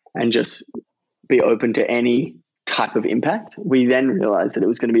and just be open to any type of impact, we then realized that it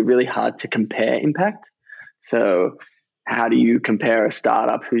was going to be really hard to compare impact. So how do you compare a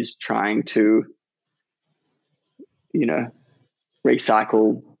startup who's trying to,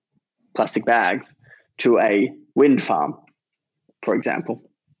 recycle plastic bags to a wind farm, for example?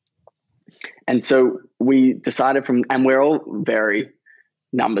 And so we decided and we're all very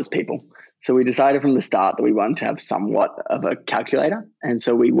numbers people. So we decided from the start that we wanted to have somewhat of a calculator. And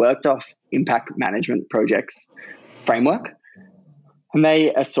so we worked off impact management projects framework. And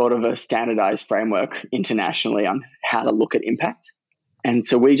they are sort of a standardized framework internationally on how to look at impact. And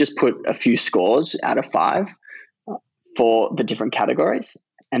so we just put a few scores out of 5 for the different categories.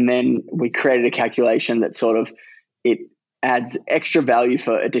 And then we created a calculation that sort of, it adds extra value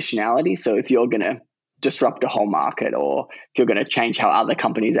for additionality. So if you're going to disrupt a whole market, or if you're going to change how other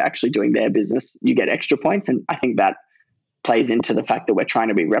companies are actually doing their business, you get extra points. And I think that plays into the fact that we're trying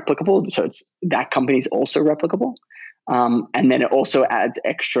to be replicable. So it's that company's also replicable. And then it also adds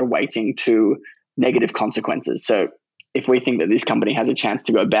extra weighting to negative consequences. So if we think that this company has a chance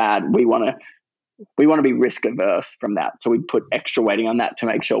to go bad, we want to be risk averse from that. So we put extra weighting on that to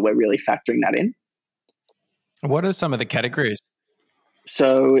make sure we're really factoring that in. What are some of the categories?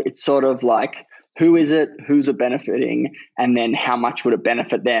 So it's sort of like, who is it? Who's it benefiting? And then how much would it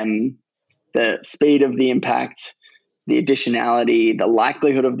benefit them? The speed of the impact, the additionality, the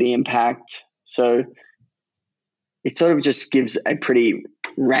likelihood of the impact. So it sort of just gives a pretty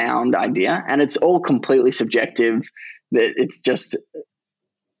round idea, and it's all completely subjective. That it's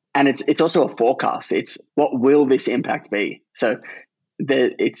also a forecast. It's what will this impact be? So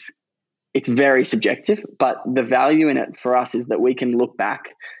it's very subjective, but the value in it for us is that we can look back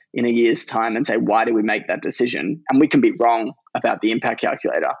in a year's time and say, why did we make that decision? And we can be wrong about the impact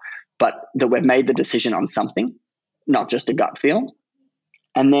calculator, but that we've made the decision on something, not just a gut feel.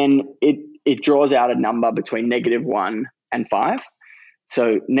 And then it draws out a number between -1 and 5.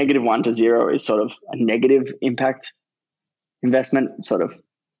 So -1 to 0 is sort of a negative impact investment, sort of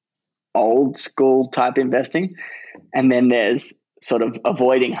old school type investing. And then there's sort of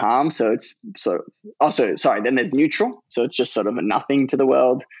avoiding harm. So it's then there's neutral. So it's just sort of a nothing to the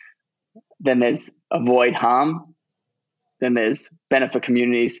world. Then there's avoid harm. Then there's benefit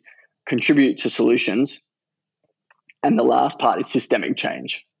communities, contribute to solutions. And the last part is systemic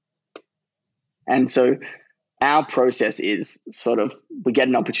change. And so our process is sort of, we get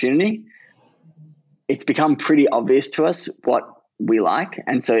an opportunity. It's become pretty obvious to us what we like.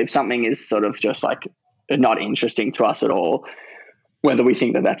 And so if something is sort of just like not interesting to us at all, whether we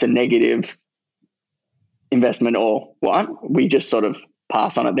think that that's a negative investment or what, we just sort of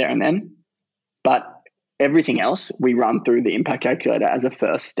pass on it there and then. But everything else, we run through the impact calculator as a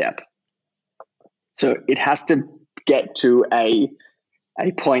first step. So it has to get to a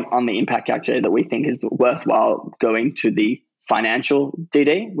point on the impact calculator that we think is worthwhile going to the financial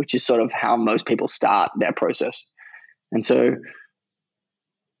DD, which is sort of how most people start their process. And so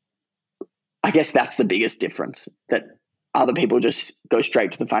I guess that's the biggest difference, that other people just go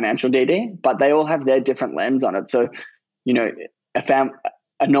straight to the financial DD, but they all have their different lens on it. So,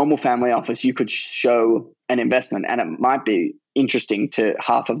 a normal family office, you could show an investment and it might be interesting to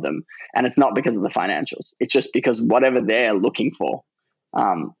half of them. And it's not because of the financials. It's just because whatever they're looking for,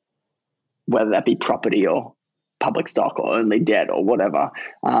 whether that be property or public stock or only debt or whatever,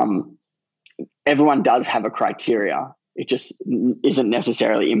 everyone does have a criteria. It just isn't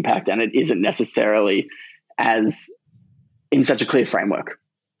necessarily impact, and it isn't necessarily as in such a clear framework.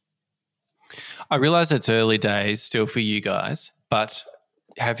 I realize it's early days still for you guys, but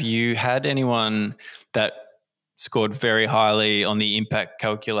have you had anyone that scored very highly on the impact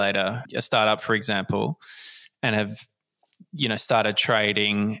calculator, a startup, for example, and have, started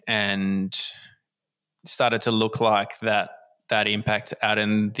trading and started to look like that impact out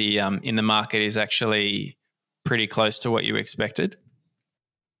in the market is actually pretty close to what you expected?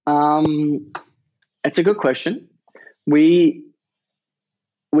 It's a good question. We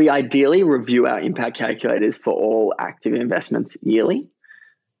ideally review our impact calculators for all active investments yearly.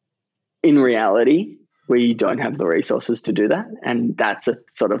 In reality, we don't have the resources to do that. And that's a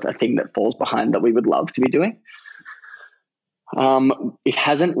sort of a thing that falls behind that we would love to be doing. It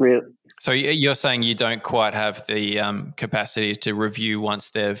hasn't really... So you're saying you don't quite have the capacity to review once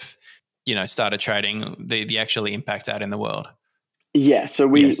they've, started trading the actual impact out in the world? Yeah,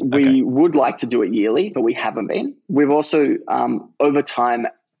 so Yes. Okay. we would like to do it yearly, but we haven't been. We've also, over time,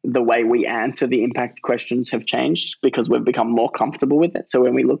 the way we answer the impact questions have changed because we've become more comfortable with it. So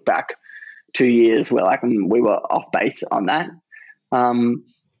when we look back 2 years, we're like, we were off base on that.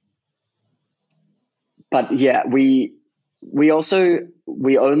 But yeah, we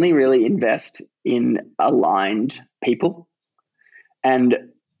only really invest in aligned people. And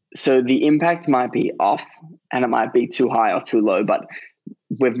so the impact might be off and it might be too high or too low, but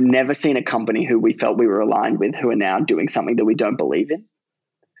we've never seen a company who we felt we were aligned with who are now doing something that we don't believe in.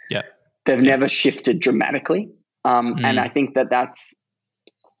 Yeah. They've never shifted dramatically. And I think that's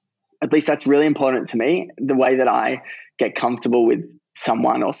really important to me. The way that I get comfortable with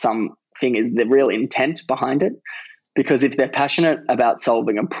someone or something is the real intent behind it. Because if they're passionate about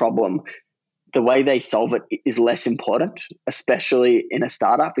solving a problem, the way they solve it is less important, especially in a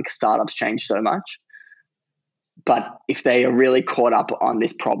startup because startups change so much. But if they are really caught up on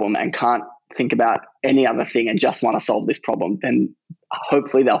this problem and can't think about any other thing and just want to solve this problem, then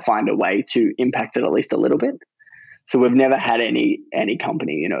hopefully they'll find a way to impact it at least a little bit. So we've never had any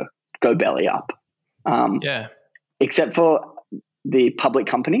company, go belly up. Except for the public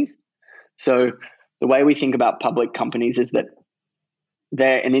companies. So the way we think about public companies is that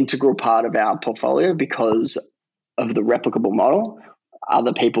they're an integral part of our portfolio because of the replicable model.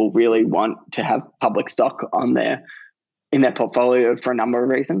 Other people really want to have public stock in their portfolio for a number of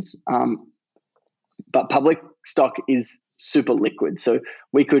reasons. But public stock is super liquid. So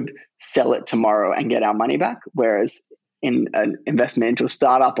we could sell it tomorrow and get our money back. Whereas in an investment into a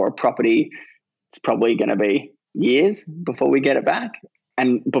startup or a property, it's probably going to be years before we get it back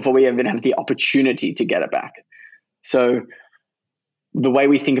and before we even have the opportunity to get it back. So the way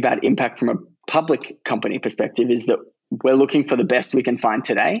we think about impact from a public company perspective is that we're looking for the best we can find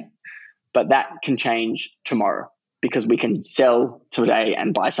today, but that can change tomorrow because we can sell today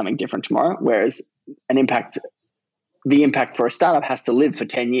and buy something different tomorrow. Whereas the impact for a startup has to live for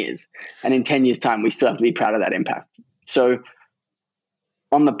 10 years. And in 10 years' time, we still have to be proud of that impact. So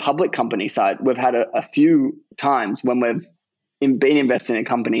on the public company side, we've had a few times when we've been invested in a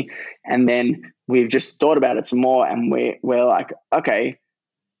company and then we've just thought about it some more and we're like, okay,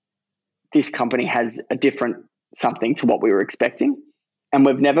 this company has a different something to what we were expecting. And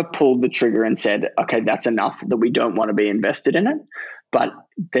we've never pulled the trigger and said, okay, that's enough that we don't want to be invested in it. But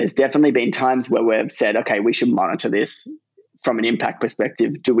there's definitely been times where we've said, okay, we should monitor this from an impact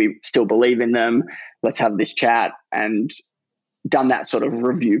perspective. Do we still believe in them? Let's have this chat, and done that sort of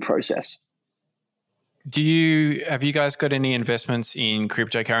review process. Have you guys got any investments in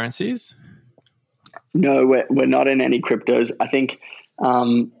cryptocurrencies? No, we're not in any cryptos. I think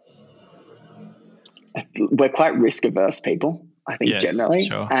we're quite risk averse people. I think generally,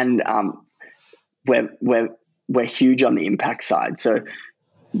 sure. And we're huge on the impact side. So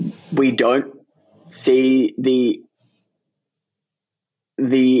we don't see the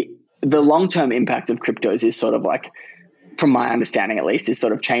long-term impact of cryptos is sort of like, from my understanding at least, is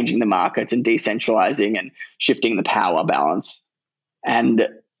sort of changing the markets and decentralizing and shifting the power balance. And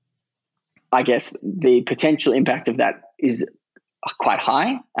I guess the potential impact of that is quite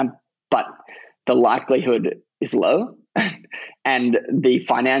high, but the likelihood is low and the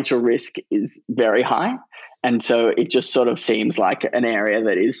financial risk is very high. And so it just sort of seems like an area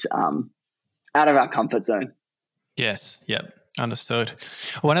that is out of our comfort zone. Yes. Yep. Understood.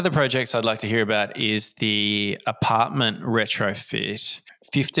 One of the projects I'd like to hear about is the apartment retrofit.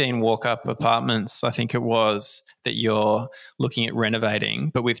 15 walk-up apartments, I think it was, that you're looking at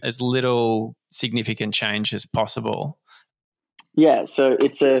renovating, but with as little significant change as possible. Yeah, so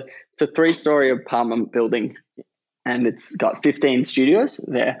it's a 3-story apartment building and it's got 15 studios.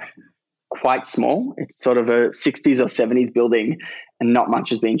 They're quite small. It's sort of a 60s or 70s building and not much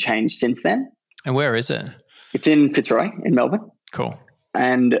has been changed since then. And where is it? It's in Fitzroy in Melbourne. Cool.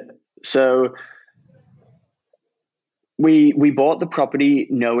 And so we bought the property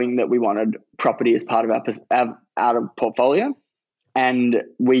knowing that we wanted property as part of our portfolio. And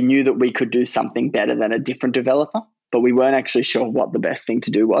we knew that we could do something better than a different developer, but we weren't actually sure what the best thing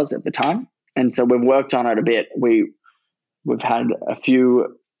to do was at the time. And so we've worked on it a bit. We've had a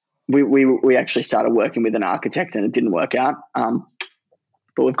few, we actually started working with an architect and it didn't work out.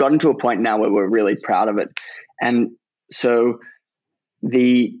 But we've gotten to a point now where we're really proud of it. And so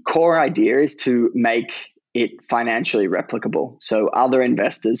the core idea is to make it financially replicable. So other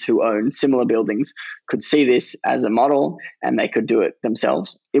investors who own similar buildings could see this as a model and they could do it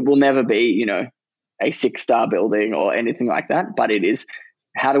themselves. It will never be, a 6-star building or anything like that, but it is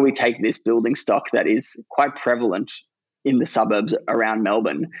how do we take this building stock that is quite prevalent in the suburbs around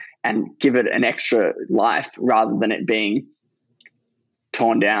Melbourne and give it an extra life rather than it being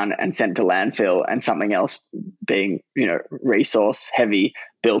torn down and sent to landfill and something else being, resource heavy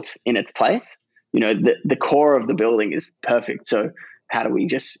built in its place. The core of the building is perfect. So how do we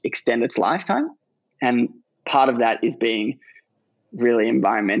just extend its lifetime? And part of that is being really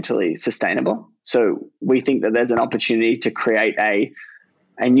environmentally sustainable. So we think that there's an opportunity to create a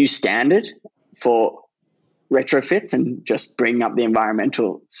new standard for retrofits and just bringing up the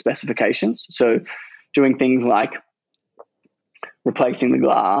environmental specifications. So doing things like replacing the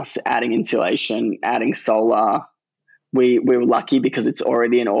glass, adding insulation, adding solar. We were lucky because it's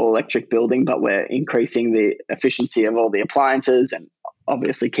already an all-electric building, but we're increasing the efficiency of all the appliances and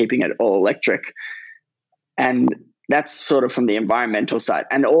obviously keeping it all electric. And that's sort of from the environmental side.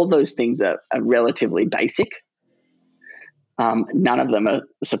 And all those things are relatively basic. None of them are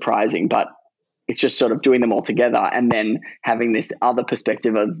surprising, but it's just sort of doing them all together and then having this other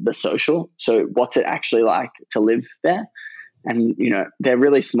perspective of the social. So what's it actually like to live there? And, they're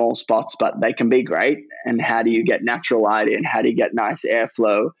really small spots, but they can be great. And how do you get natural light in? How do you get nice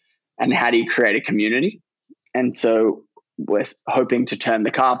airflow? And how do you create a community? And so we're hoping to turn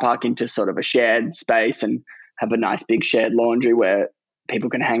the car park into sort of a shared space and have a nice big shared laundry where people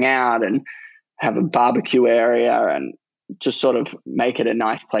can hang out and have a barbecue area and just sort of make it a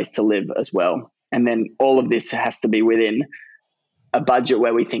nice place to live as well. And then all of this has to be within a budget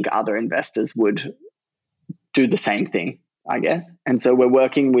where we think other investors would do the same thing, I guess. And so we're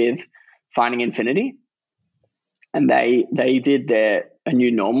working with Finding Infinity, and they did a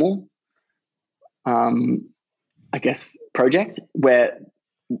new normal, project where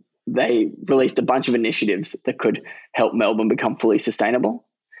they released a bunch of initiatives that could help Melbourne become fully sustainable.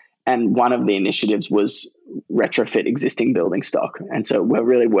 And one of the initiatives was retrofit existing building stock. And so we're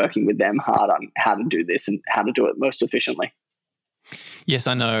really working with them hard on how to do this and how to do it most efficiently. Yes,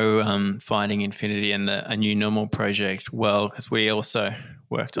 I know Finding Infinity and a new normal project well, because we also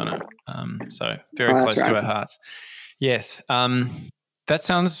worked on it. So very close to our hearts. Yes. That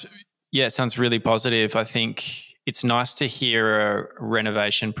sounds really positive. I think it's nice to hear a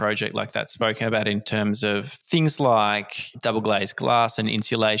renovation project like that spoken about in terms of things like double glazed glass and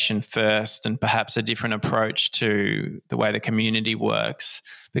insulation first, and perhaps a different approach to the way the community works.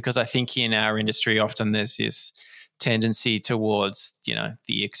 Because I think in our industry, often there's this tendency towards,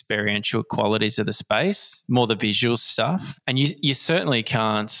 the experiential qualities of the space, more the visual stuff. And you certainly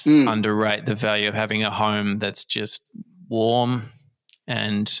can't underrate the value of having a home that's just warm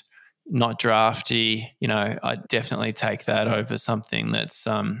and not drafty. I definitely take that over something that's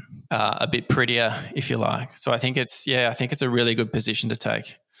a bit prettier, if you like. So I think it's a really good position to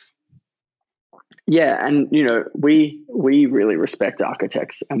take. Yeah, and we really respect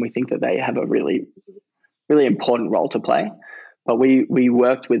architects, and we think that they have a really, really important role to play. But we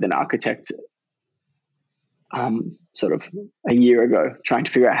worked with an architect sort of a year ago trying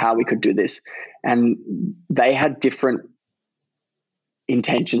to figure out how we could do this, and they had different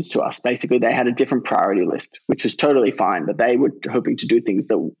intentions to us. Basically, they had a different priority list, which was totally fine, but they were hoping to do things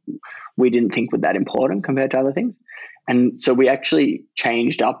that we didn't think were that important compared to other things. And so we actually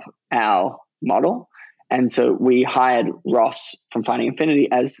changed up our model. And so we hired Ross from Finding Infinity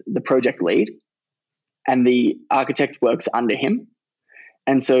as the project lead, and the architect works under him.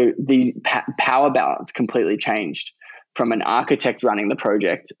 And so the power balance completely changed from an architect running the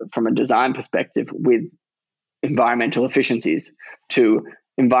project from a design perspective with environmental efficiencies to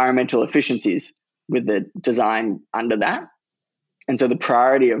environmental efficiencies with the design under that. And so the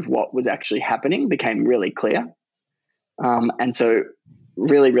priority of what was actually happening became really clear. And so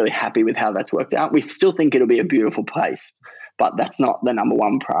really, really happy with how that's worked out. We still think it'll be a beautiful place, but that's not the number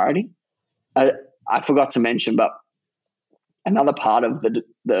one priority. I forgot to mention, but another part of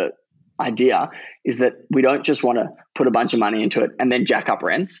the idea is that we don't just want to put a bunch of money into it and then jack up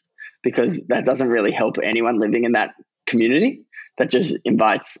rents, because that doesn't really help anyone living in that community. That just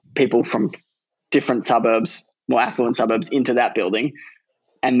invites people from different suburbs, more affluent suburbs, into that building,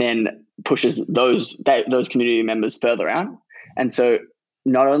 and then pushes those community members further out. And so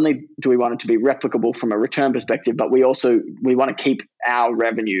not only do we want it to be replicable from a return perspective, but we want to keep our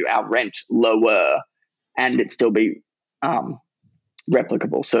revenue, our rent lower, and it still be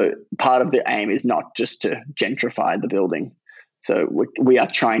replicable. So part of the aim is not just to gentrify the building. So we are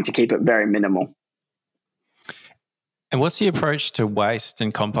trying to keep it very minimal. And what's the approach to waste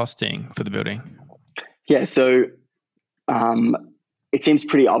and composting for the building? Yeah, so it seems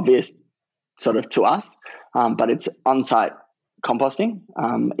pretty obvious sort of to us, but it's on-site composting.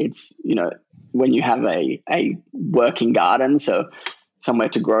 It's, when you have a working garden, so somewhere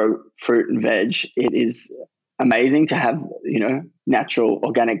to grow fruit and veg, it is amazing to have, natural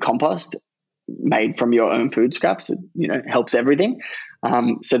organic compost made from your own food scraps. It, helps everything.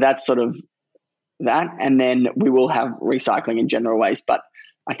 So that's sort of that. And then we will have recycling and general waste. But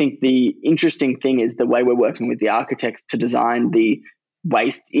I think the interesting thing is the way we're working with the architects to design the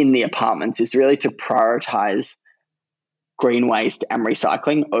waste in the apartments is really to prioritize green waste and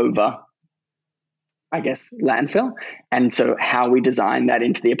recycling over, I guess, landfill. And so how we design that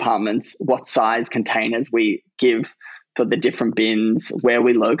into the apartments, what size containers we give for the different bins, where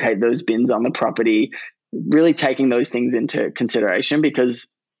we locate those bins on the property, really taking those things into consideration, because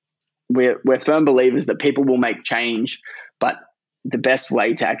we're firm believers that people will make change, but the best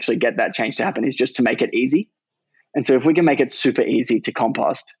way to actually get that change to happen is just to make it easy. And so if we can make it super easy to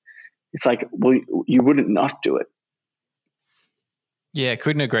compost, it's like, well, you wouldn't not do it. Yeah,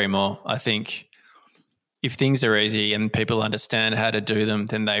 couldn't agree more. I think if things are easy and people understand how to do them,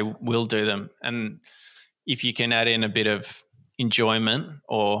 then they will do them. And if you can add in a bit of enjoyment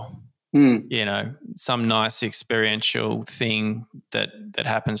or, some nice experiential thing that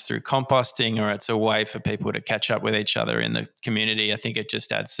happens through composting, or it's a way for people to catch up with each other in the community, I think it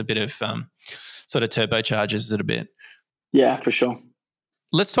just adds a bit of sort of turbocharges it a bit. Yeah, for sure.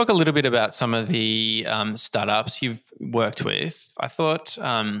 Let's talk a little bit about some of the startups you've worked with. I thought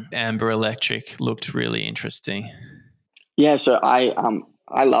Amber Electric looked really interesting. Yeah, so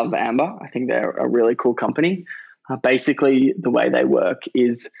I love Amber. I think they're a really cool company. Basically, the way they work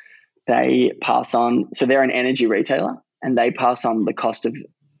is they pass on, so they're an energy retailer, and they pass on the cost of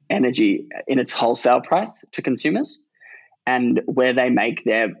energy in its wholesale price to consumers. And where they make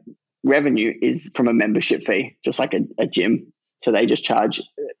their revenue is from a membership fee, just like a gym. So they just charge,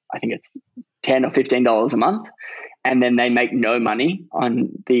 I think it's $10 or $15 a month. And then they make no money on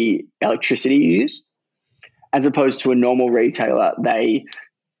the electricity you use. As opposed to a normal retailer, they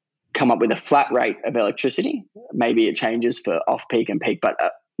come up with a flat rate of electricity. Maybe it changes for off-peak and peak, but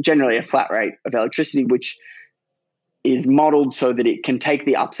generally a flat rate of electricity, which is modeled so that it can take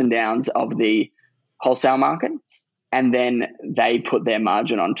the ups and downs of the wholesale market, and then they put their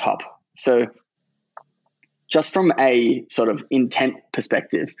margin on top. So just from a sort of intent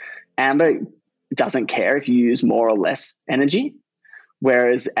perspective, Amber doesn't care if you use more or less energy,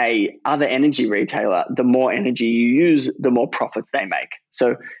 whereas a other energy retailer, the more energy you use, the more profits they make.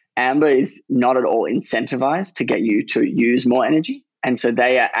 So Amber is not at all incentivized to get you to use more energy. And so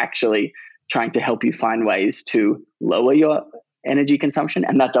they are actually trying to help you find ways to lower your energy consumption,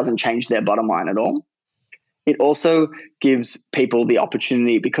 and that doesn't change their bottom line at all. It also gives people the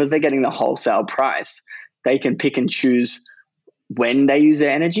opportunity, because they're getting the wholesale price, they can pick and choose when they use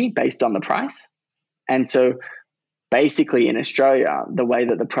their energy based on the price. And so basically in Australia, the way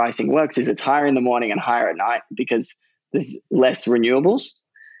that the pricing works is it's higher in the morning and higher at night, because there's less renewables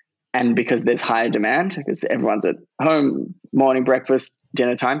and because there's higher demand, because everyone's at home, morning, breakfast,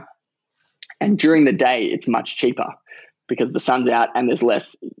 dinner time. And during the day, it's much cheaper because the sun's out and there's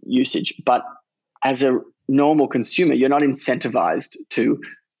less usage. But as a normal consumer, you're not incentivized to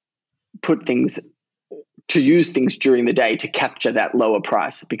use things during the day to capture that lower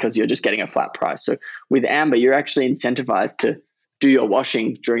price, because you're just getting a flat price. So with Amber, you're actually incentivized to do your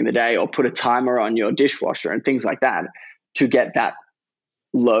washing during the day or put a timer on your dishwasher and things like that to get that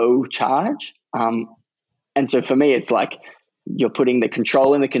low charge. And so for me, it's like you're putting the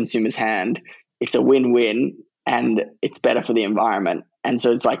control in the consumer's hand. It's a win-win and it's better for the environment. And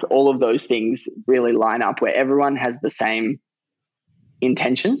so it's like all of those things really line up where everyone has the same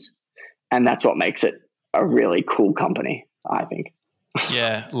intentions. And that's what makes it a really cool company, I think.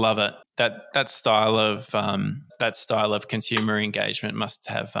 Yeah, love it. That style of consumer engagement must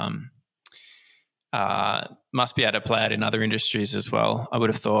be able to play out in other industries as well, I would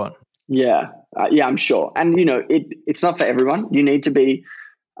have thought. Yeah, I'm sure. And it's not for everyone. You need to be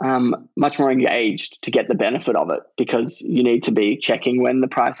much more engaged to get the benefit of it, because you need to be checking when the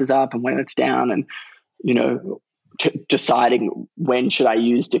price is up and when it's down, and deciding when should I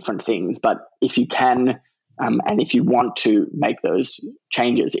use different things. But if you can, and if you want to make those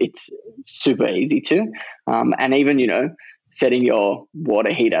changes, it's super easy to. And even, setting your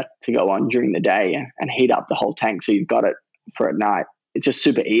water heater to go on during the day and heat up the whole tank so you've got it for at night, it's just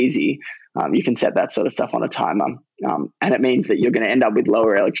super easy. You can set that sort of stuff on a timer. And it means that you're going to end up with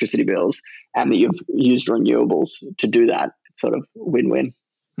lower electricity bills and that you've used renewables to do that. It's sort of win-win.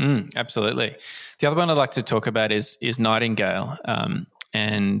 Absolutely. The other one I'd like to talk about is Nightingale.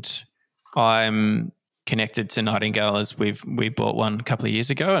 And I'm connected to Nightingale as we bought one a couple of years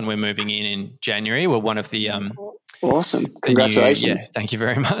ago, and we're moving in January. We're one of the awesome. Congratulations. Thank you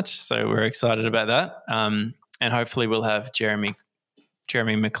very much. So we're excited about that. And hopefully we'll have Jeremy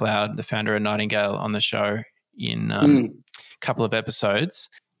Jeremy McLeod, the founder of Nightingale, on the show in a couple of episodes.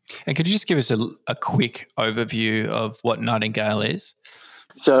 And could you just give us a quick overview of what Nightingale is?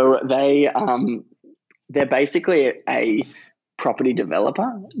 So they're basically a property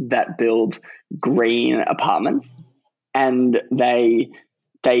developer that build green apartments, and they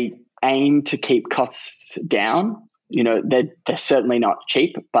aim to keep costs down. They're certainly not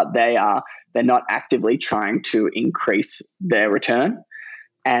cheap, but they're not actively trying to increase their return.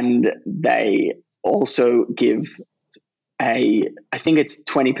 And they also give I think it's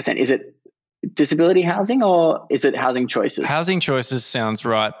 20%. Is it disability housing or is it housing choices? Housing choices sounds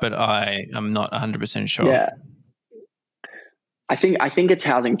right, but I am not 100% sure. Yeah. I think it's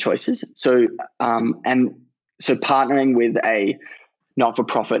housing choices. So partnering with a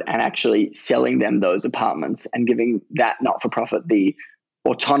not-for-profit and actually selling them those apartments and giving that not-for-profit the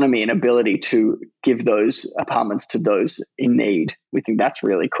autonomy and ability to give those apartments to those in need. We think that's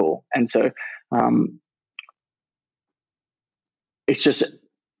really cool. And so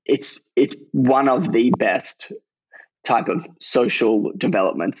it's one of the best type of social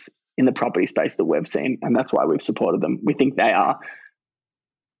developments in the property space that we've seen, and that's why we've supported them. We think they are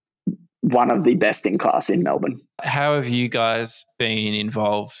one of the best in class in Melbourne. How have you guys been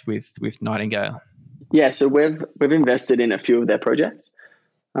involved with Nightingale? Yeah, so we've invested in a few of their projects.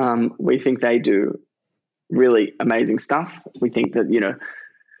 We think they do really amazing stuff. We think that,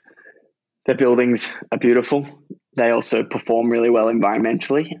 their buildings are beautiful. They also perform really well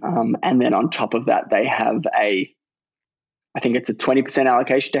environmentally. And then on top of that, they have I think it's a 20%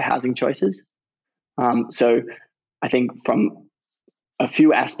 allocation to housing choices. So I think from a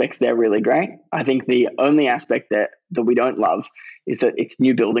few aspects, they're really great. I think the only aspect that we don't love is that it's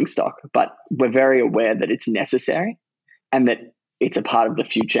new building stock, but we're very aware that it's necessary and that it's a part of the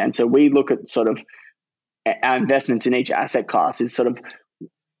future. And so we look at sort of our investments in each asset class is sort of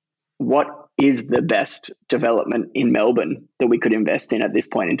what is the best development in Melbourne that we could invest in at this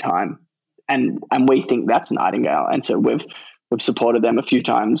point in time. And we think that's Nightingale. And so we've supported them a few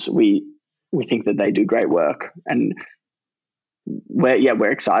times. We think that they do great work, and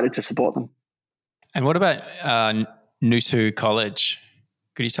we're excited to support them. And what about Noosu College?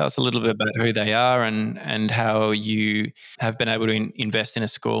 Could you tell us a little bit about who they are and how you have been able to invest in a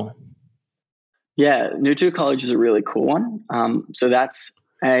school? Yeah, Noosu College is a really cool one. So that's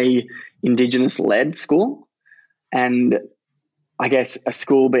a Indigenous-led school, and I guess a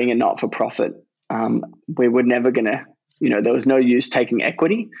school being a not-for-profit, we were never going to, there was no use taking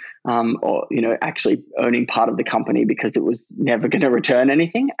equity or, actually owning part of the company because it was never going to return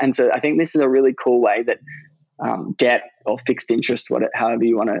anything. And so I think this is a really cool way that debt or fixed interest, however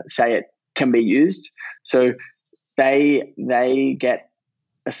you want to say it, can be used. So they get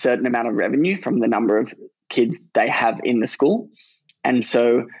a certain amount of revenue from the number of kids they have in the school. And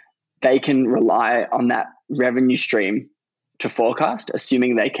so they can rely on that revenue stream to forecast,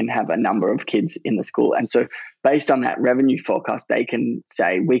 assuming they can have a number of kids in the school. And so based on that revenue forecast, they can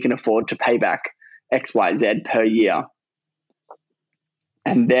say, we can afford to pay back XYZ per year.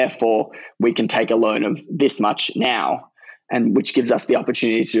 And therefore, we can take a loan of this much now, and which gives us the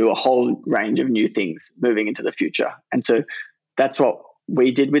opportunity to do a whole range of new things moving into the future. And so that's what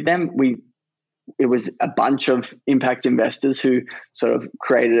we did with them. It was a bunch of impact investors who sort of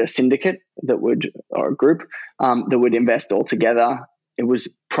created a syndicate or a group that would invest all together. It was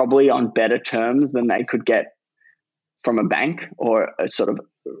probably on better terms than they could get from a bank or a sort of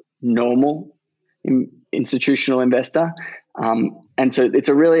normal institutional investor. And so it's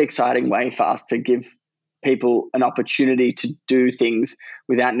a really exciting way for us to give people an opportunity to do things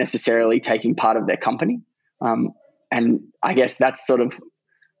without necessarily taking part of their company. And I guess that's sort of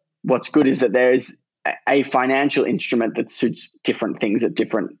what's good, is that there is a financial instrument that suits different things at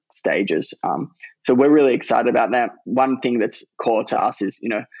different stages. So we're really excited about that. One thing that's core to us is,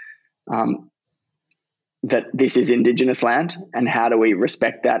 that this is Indigenous land, and how do we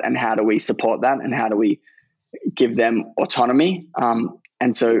respect that, and how do we support that, and how do we give them autonomy?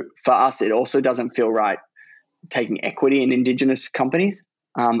 And so for us, it also doesn't feel right taking equity in Indigenous companies.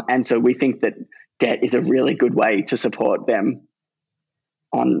 And so we think that debt is a really good way to support them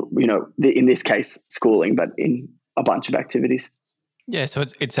on, in this case, schooling, but in a bunch of activities. Yeah, so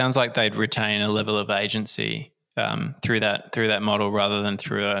it sounds like they'd retain a level of agency through that model, rather than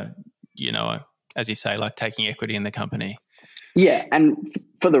through as you say, like taking equity in the company. Yeah, and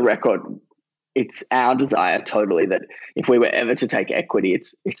for the record, it's our desire totally that if we were ever to take equity,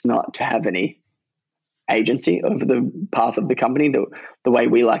 it's not to have any agency over the path of the company. The way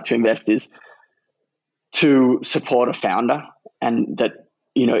we like to invest is to support a founder, and that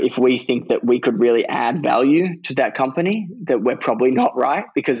if we think that we could really add value to that company, that we're probably not right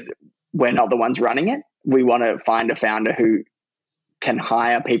because we're not the ones running it. We want to find a founder who can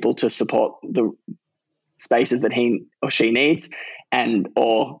hire people to support the spaces that he or she needs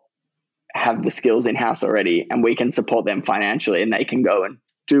or have the skills in-house already, and we can support them financially and they can go and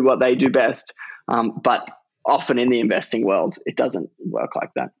do what they do best. But often in the investing world, it doesn't work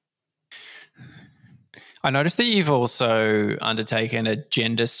like that. I noticed that you've also undertaken a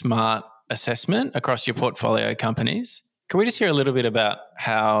gender smart assessment across your portfolio companies. Can we just hear a little bit about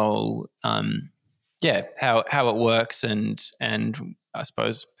how it works and I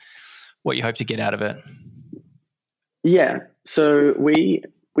suppose what you hope to get out of it? Yeah. So we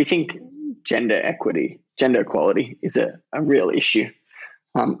think gender equality is a real issue,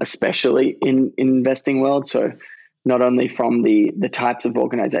 especially in investing world. So not only from the types of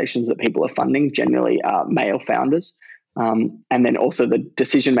organizations that people are funding, generally are male founders, and then also the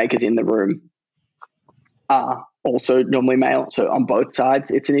decision makers in the room are also normally male. So on both sides,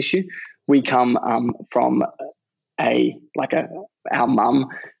 it's an issue. We come from our mum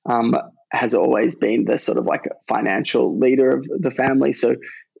has always been the sort of like financial leader of the family. So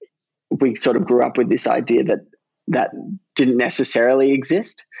we sort of grew up with this idea that didn't necessarily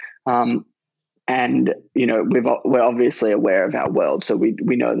exist. And, we're obviously aware of our world. So we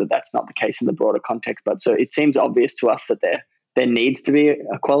know that that's not the case in the broader context. But so it seems obvious to us that there needs to be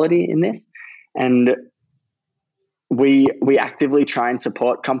equality in this. And we actively try and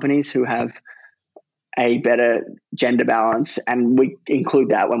support companies who have a better gender balance. And we include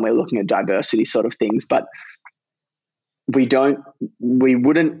that when we're looking at diversity sort of things. But we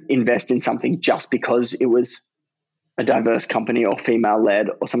wouldn't invest in something just because it was a diverse company or female led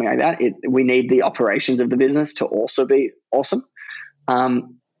or something like that. We need the operations of the business to also be awesome.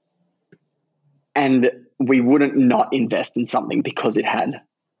 And we wouldn't not invest in something because it had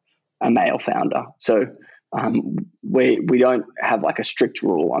a male founder. So we don't have like a strict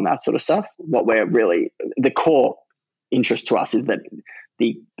rule on that sort of stuff. What we're really, the core interest to us is that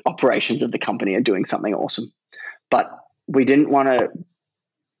the operations of the company are doing something awesome. But we didn't want to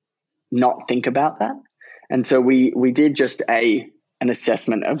not think about that. And so we did just an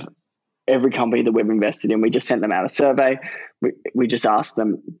assessment of every company that we've invested in. We just sent them out a survey. We just asked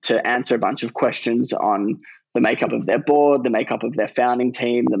them to answer a bunch of questions on the makeup of their board, the makeup of their founding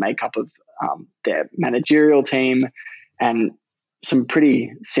team, the makeup of their managerial team, and some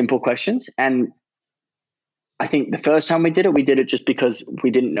pretty simple questions. And I think the first time we did it just because we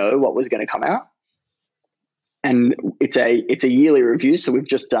didn't know what was going to come out. And it's a yearly review, so we've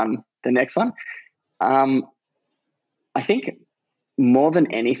just done the next one. I think more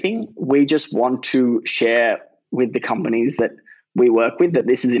than anything, we just want to share with the companies that we work with that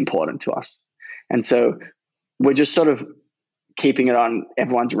this is important to us. And so we're just sort of keeping it on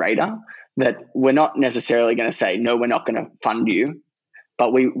everyone's radar that we're not necessarily going to say, no, we're not going to fund you.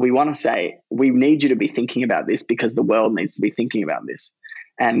 But we want to say, we need you to be thinking about this because the world needs to be thinking about this.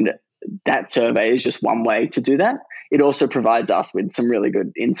 And that survey is just one way to do that. It also provides us with some really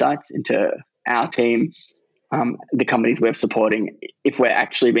good insights into our team, the companies we're supporting, if we're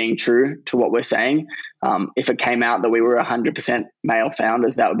actually being true to what we're saying. If it came out that we were 100% male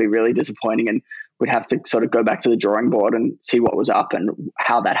founders, that would be really disappointing. And we'd have to sort of go back to the drawing board and see what was up and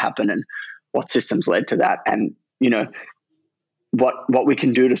how that happened and what systems led to that. And, what we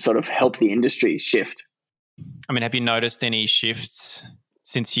can do to sort of help the industry shift. I mean, have you noticed any shifts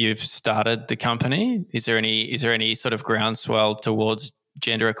since you've started the company? Is there any sort of groundswell towards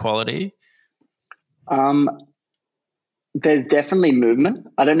gender equality? There's definitely movement.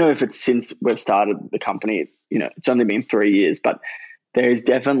 I don't know if it's since we've started the company, it's only been 3 years, but there is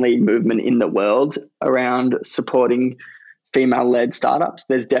definitely movement in the world around supporting female-led startups.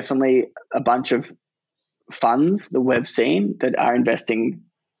 There's definitely a bunch of funds that we've seen that are investing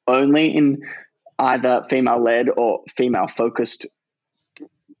only in either female-led or female-focused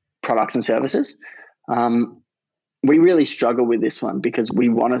products and services. We really struggle with this one because we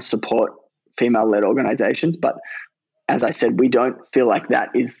want to support female-led organizations, but as I said, we don't feel like that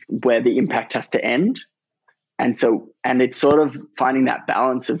is where the impact has to end. And it's sort of finding that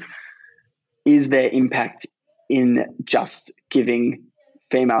balance of, is there impact in just giving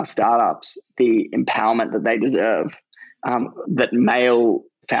female startups the empowerment that they deserve, that male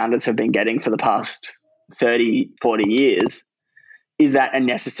founders have been getting for the past 30, 40 years? Is that a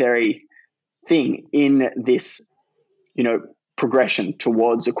necessary thing in this, progression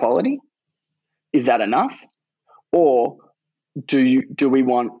towards equality? Is that enough? Or do we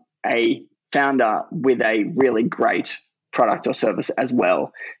want a founder with a really great product or service as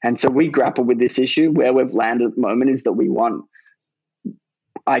well? And so we grapple with this issue. Where we've landed at the moment is that we want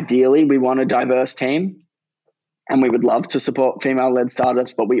ideally we want a diverse team and we would love to support female-led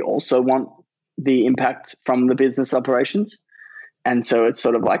startups, but we also want the impact from the business operations. And so it's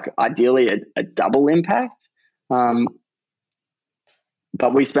sort of like ideally a double impact. But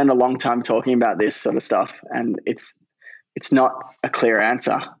we spend a long time talking about this sort of stuff, and it's not a clear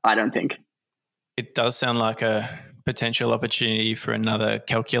answer, I don't think. It does sound like a potential opportunity for another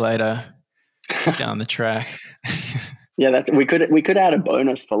calculator down the track. Yeah, we could add a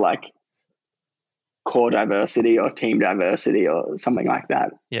bonus for like core diversity or team diversity or something like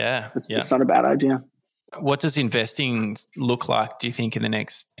that. Yeah, it's not a bad idea. What does investing look like, do you think, in the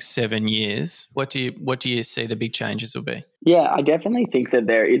next 7 years? What do you see the big changes will be? Yeah, I definitely think that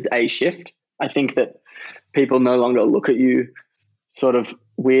there is a shift. I think that people no longer look at you sort of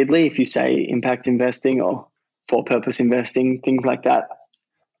weirdly if you say impact investing or for purpose investing, things like that.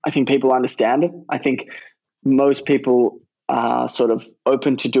 I think people understand it. I think most people are sort of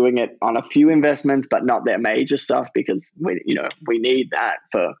open to doing it on a few investments, but not their major stuff, because we need that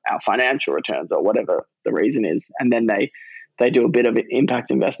for our financial returns or whatever the reason is. And then they do a bit of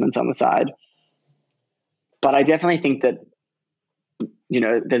impact investments on the side. But I definitely think that,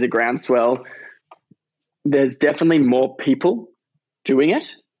 there's a groundswell. There's definitely more people doing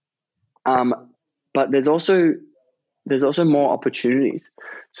it. But there's also more opportunities.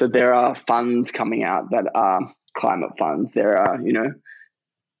 So there are funds coming out that are climate funds. There are,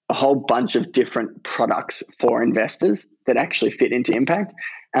 a whole bunch of different products for investors that actually fit into impact.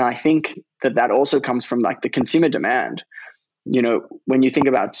 And I think that also comes from like the consumer demand. When you think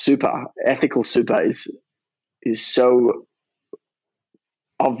about super, ethical super is so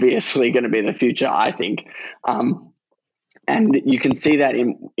obviously going to be the future, I think. And you can see that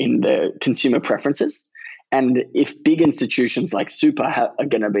in the consumer preferences. And if big institutions like super are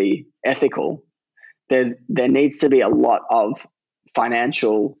going to be ethical, there needs to be a lot of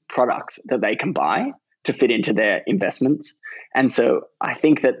financial products that they can buy to fit into their investments. And so I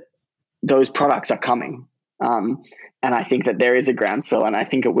think that those products are coming. And I think that there is a groundswell, and I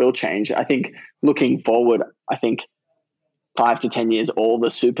think it will change. I think looking forward, I think 5 to 10 years, all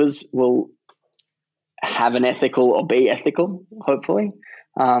the supers will have an ethical or be ethical, hopefully.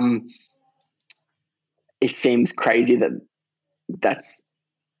 It seems crazy that that's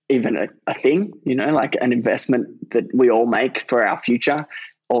even a thing, like an investment that we all make for our future,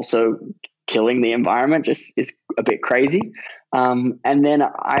 also killing the environment just is a bit crazy. And then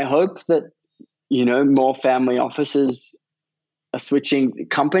I hope that, more family offices are switching.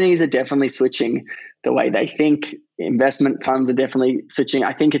 Companies are definitely switching the way they think. Investment funds are definitely switching.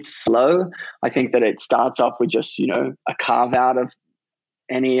 I think it's slow. I think that it starts off with just, a carve out of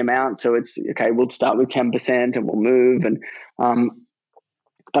any amount. So it's okay, we'll start with 10% and we'll move. And,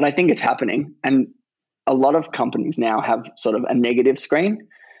 but I think it's happening. And a lot of companies now have sort of a negative screen.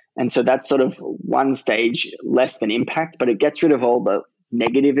 And so that's sort of one stage less than impact, but it gets rid of all the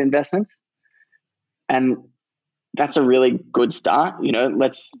negative investments. And that's a really good start.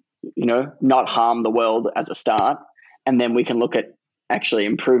 Let's, not harm the world as a start. And then we can look at actually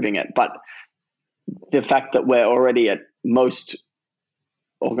improving it. But the fact that we're already at most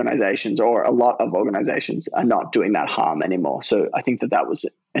organizations, or a lot of organizations, are not doing that harm anymore. So I think that was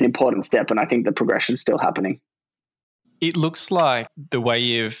an important step, and I think the progression's still happening. It looks like the way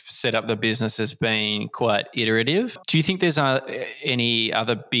you've set up the business has been quite iterative. Do you think there's any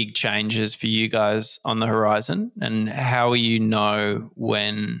other big changes for you guys on the horizon? And how will you know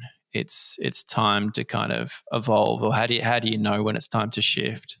when it's time to kind of evolve, or how do you know when it's time to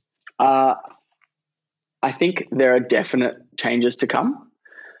shift? I think there are definite changes to come,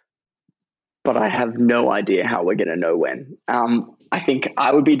 but I have no idea how we're going to know when. I think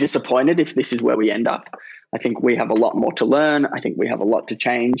I would be disappointed if this is where we end up. I think we have a lot more to learn. I think we have a lot to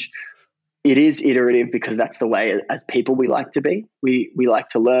change. It is iterative because that's the way as people we like to be. We like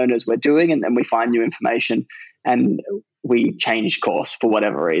to learn as we're doing, and then we find new information and we change course for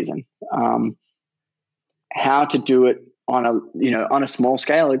whatever reason. How to do it on a small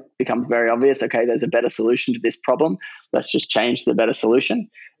scale, it becomes very obvious. Okay, there's a better solution to this problem. Let's just change the better solution.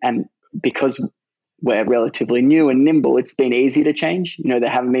 And because we're relatively new and nimble, it's been easy to change. There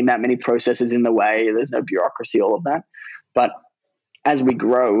haven't been that many processes in the way. There's no bureaucracy, all of that. But as we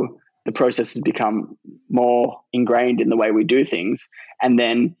grow, the processes become more ingrained in the way we do things, and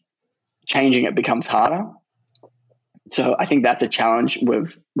then changing it becomes harder. So I think that's a challenge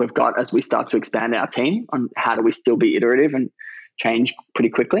we've got as we start to expand our team on how do we still be iterative and change pretty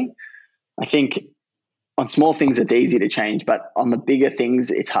quickly. I think on small things, it's easy to change, but on the bigger things,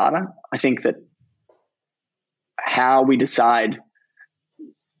 it's harder. I think that how we decide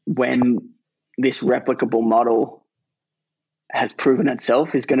when this replicable model has proven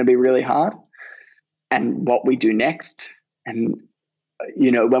itself is going to be really hard, and what we do next. And,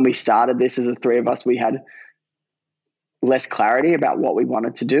 when we started this as the three of us, we had less clarity about what we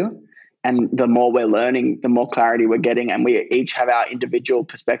wanted to do. And the more we're learning, the more clarity we're getting, and we each have our individual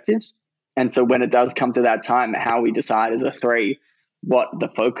perspectives. And so when it does come to that time, how we decide as a three what the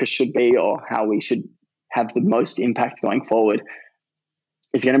focus should be or how we should have the most impact going forward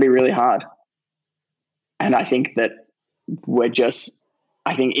is going to be really hard. And I think that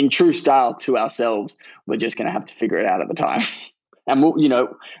in true style to ourselves, we're just going to have to figure it out at the time. And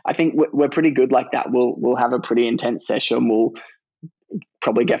I think we're pretty good like that. We'll have a pretty intense session. We'll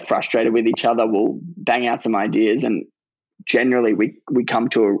probably get frustrated with each other. We'll bang out some ideas, and generally we come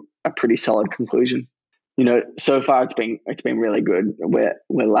to a pretty solid conclusion. So far it's been really good. We're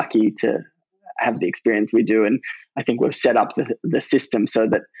lucky to have the experience we do, and I think we've set up the system so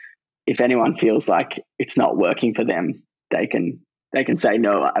that if anyone feels like it's not working for them, they can say,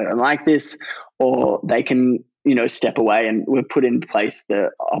 no, I don't like this, or they can step away. And we've put in place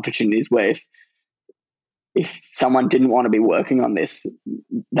the opportunities where if someone didn't want to be working on this,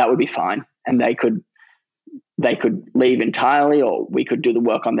 that would be fine, and they could leave entirely, or we could do the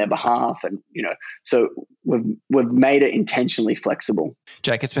work on their behalf. And so we've made it intentionally flexible.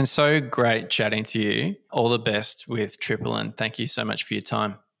 Jake, it's been so great chatting to you. All the best with Tripple, and thank you so much for your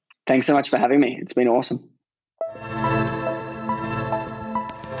time. Thanks so much for having me. It's been awesome.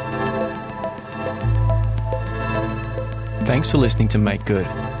 Thanks for listening to Make Good.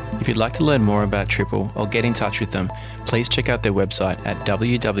 If you'd like to learn more about Tripple or get in touch with them, please check out their website at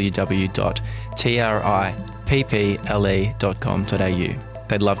www.tripple.com.au.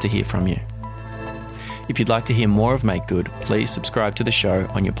 They'd love to hear from you. If you'd like to hear more of Make Good, please subscribe to the show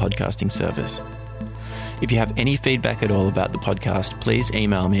on your podcasting service. If you have any feedback at all about the podcast, please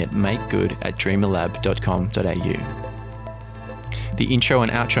email me at makegood@dreamerlab.com.au. The intro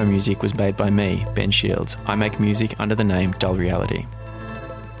and outro music was made by me, Ben Shields. I make music under the name Dull Reality.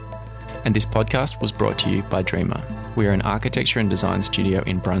 And this podcast was brought to you by Dreamer. We are an architecture and design studio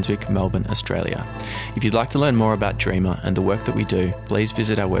in Brunswick, Melbourne, Australia. If you'd like to learn more about Dreamer and the work that we do, please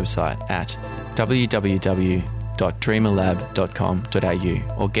visit our website at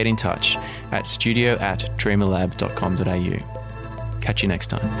www.dreamerlab.com.au or get in touch at studio@dreamerlab.com.au. Catch you next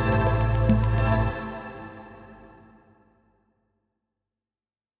time.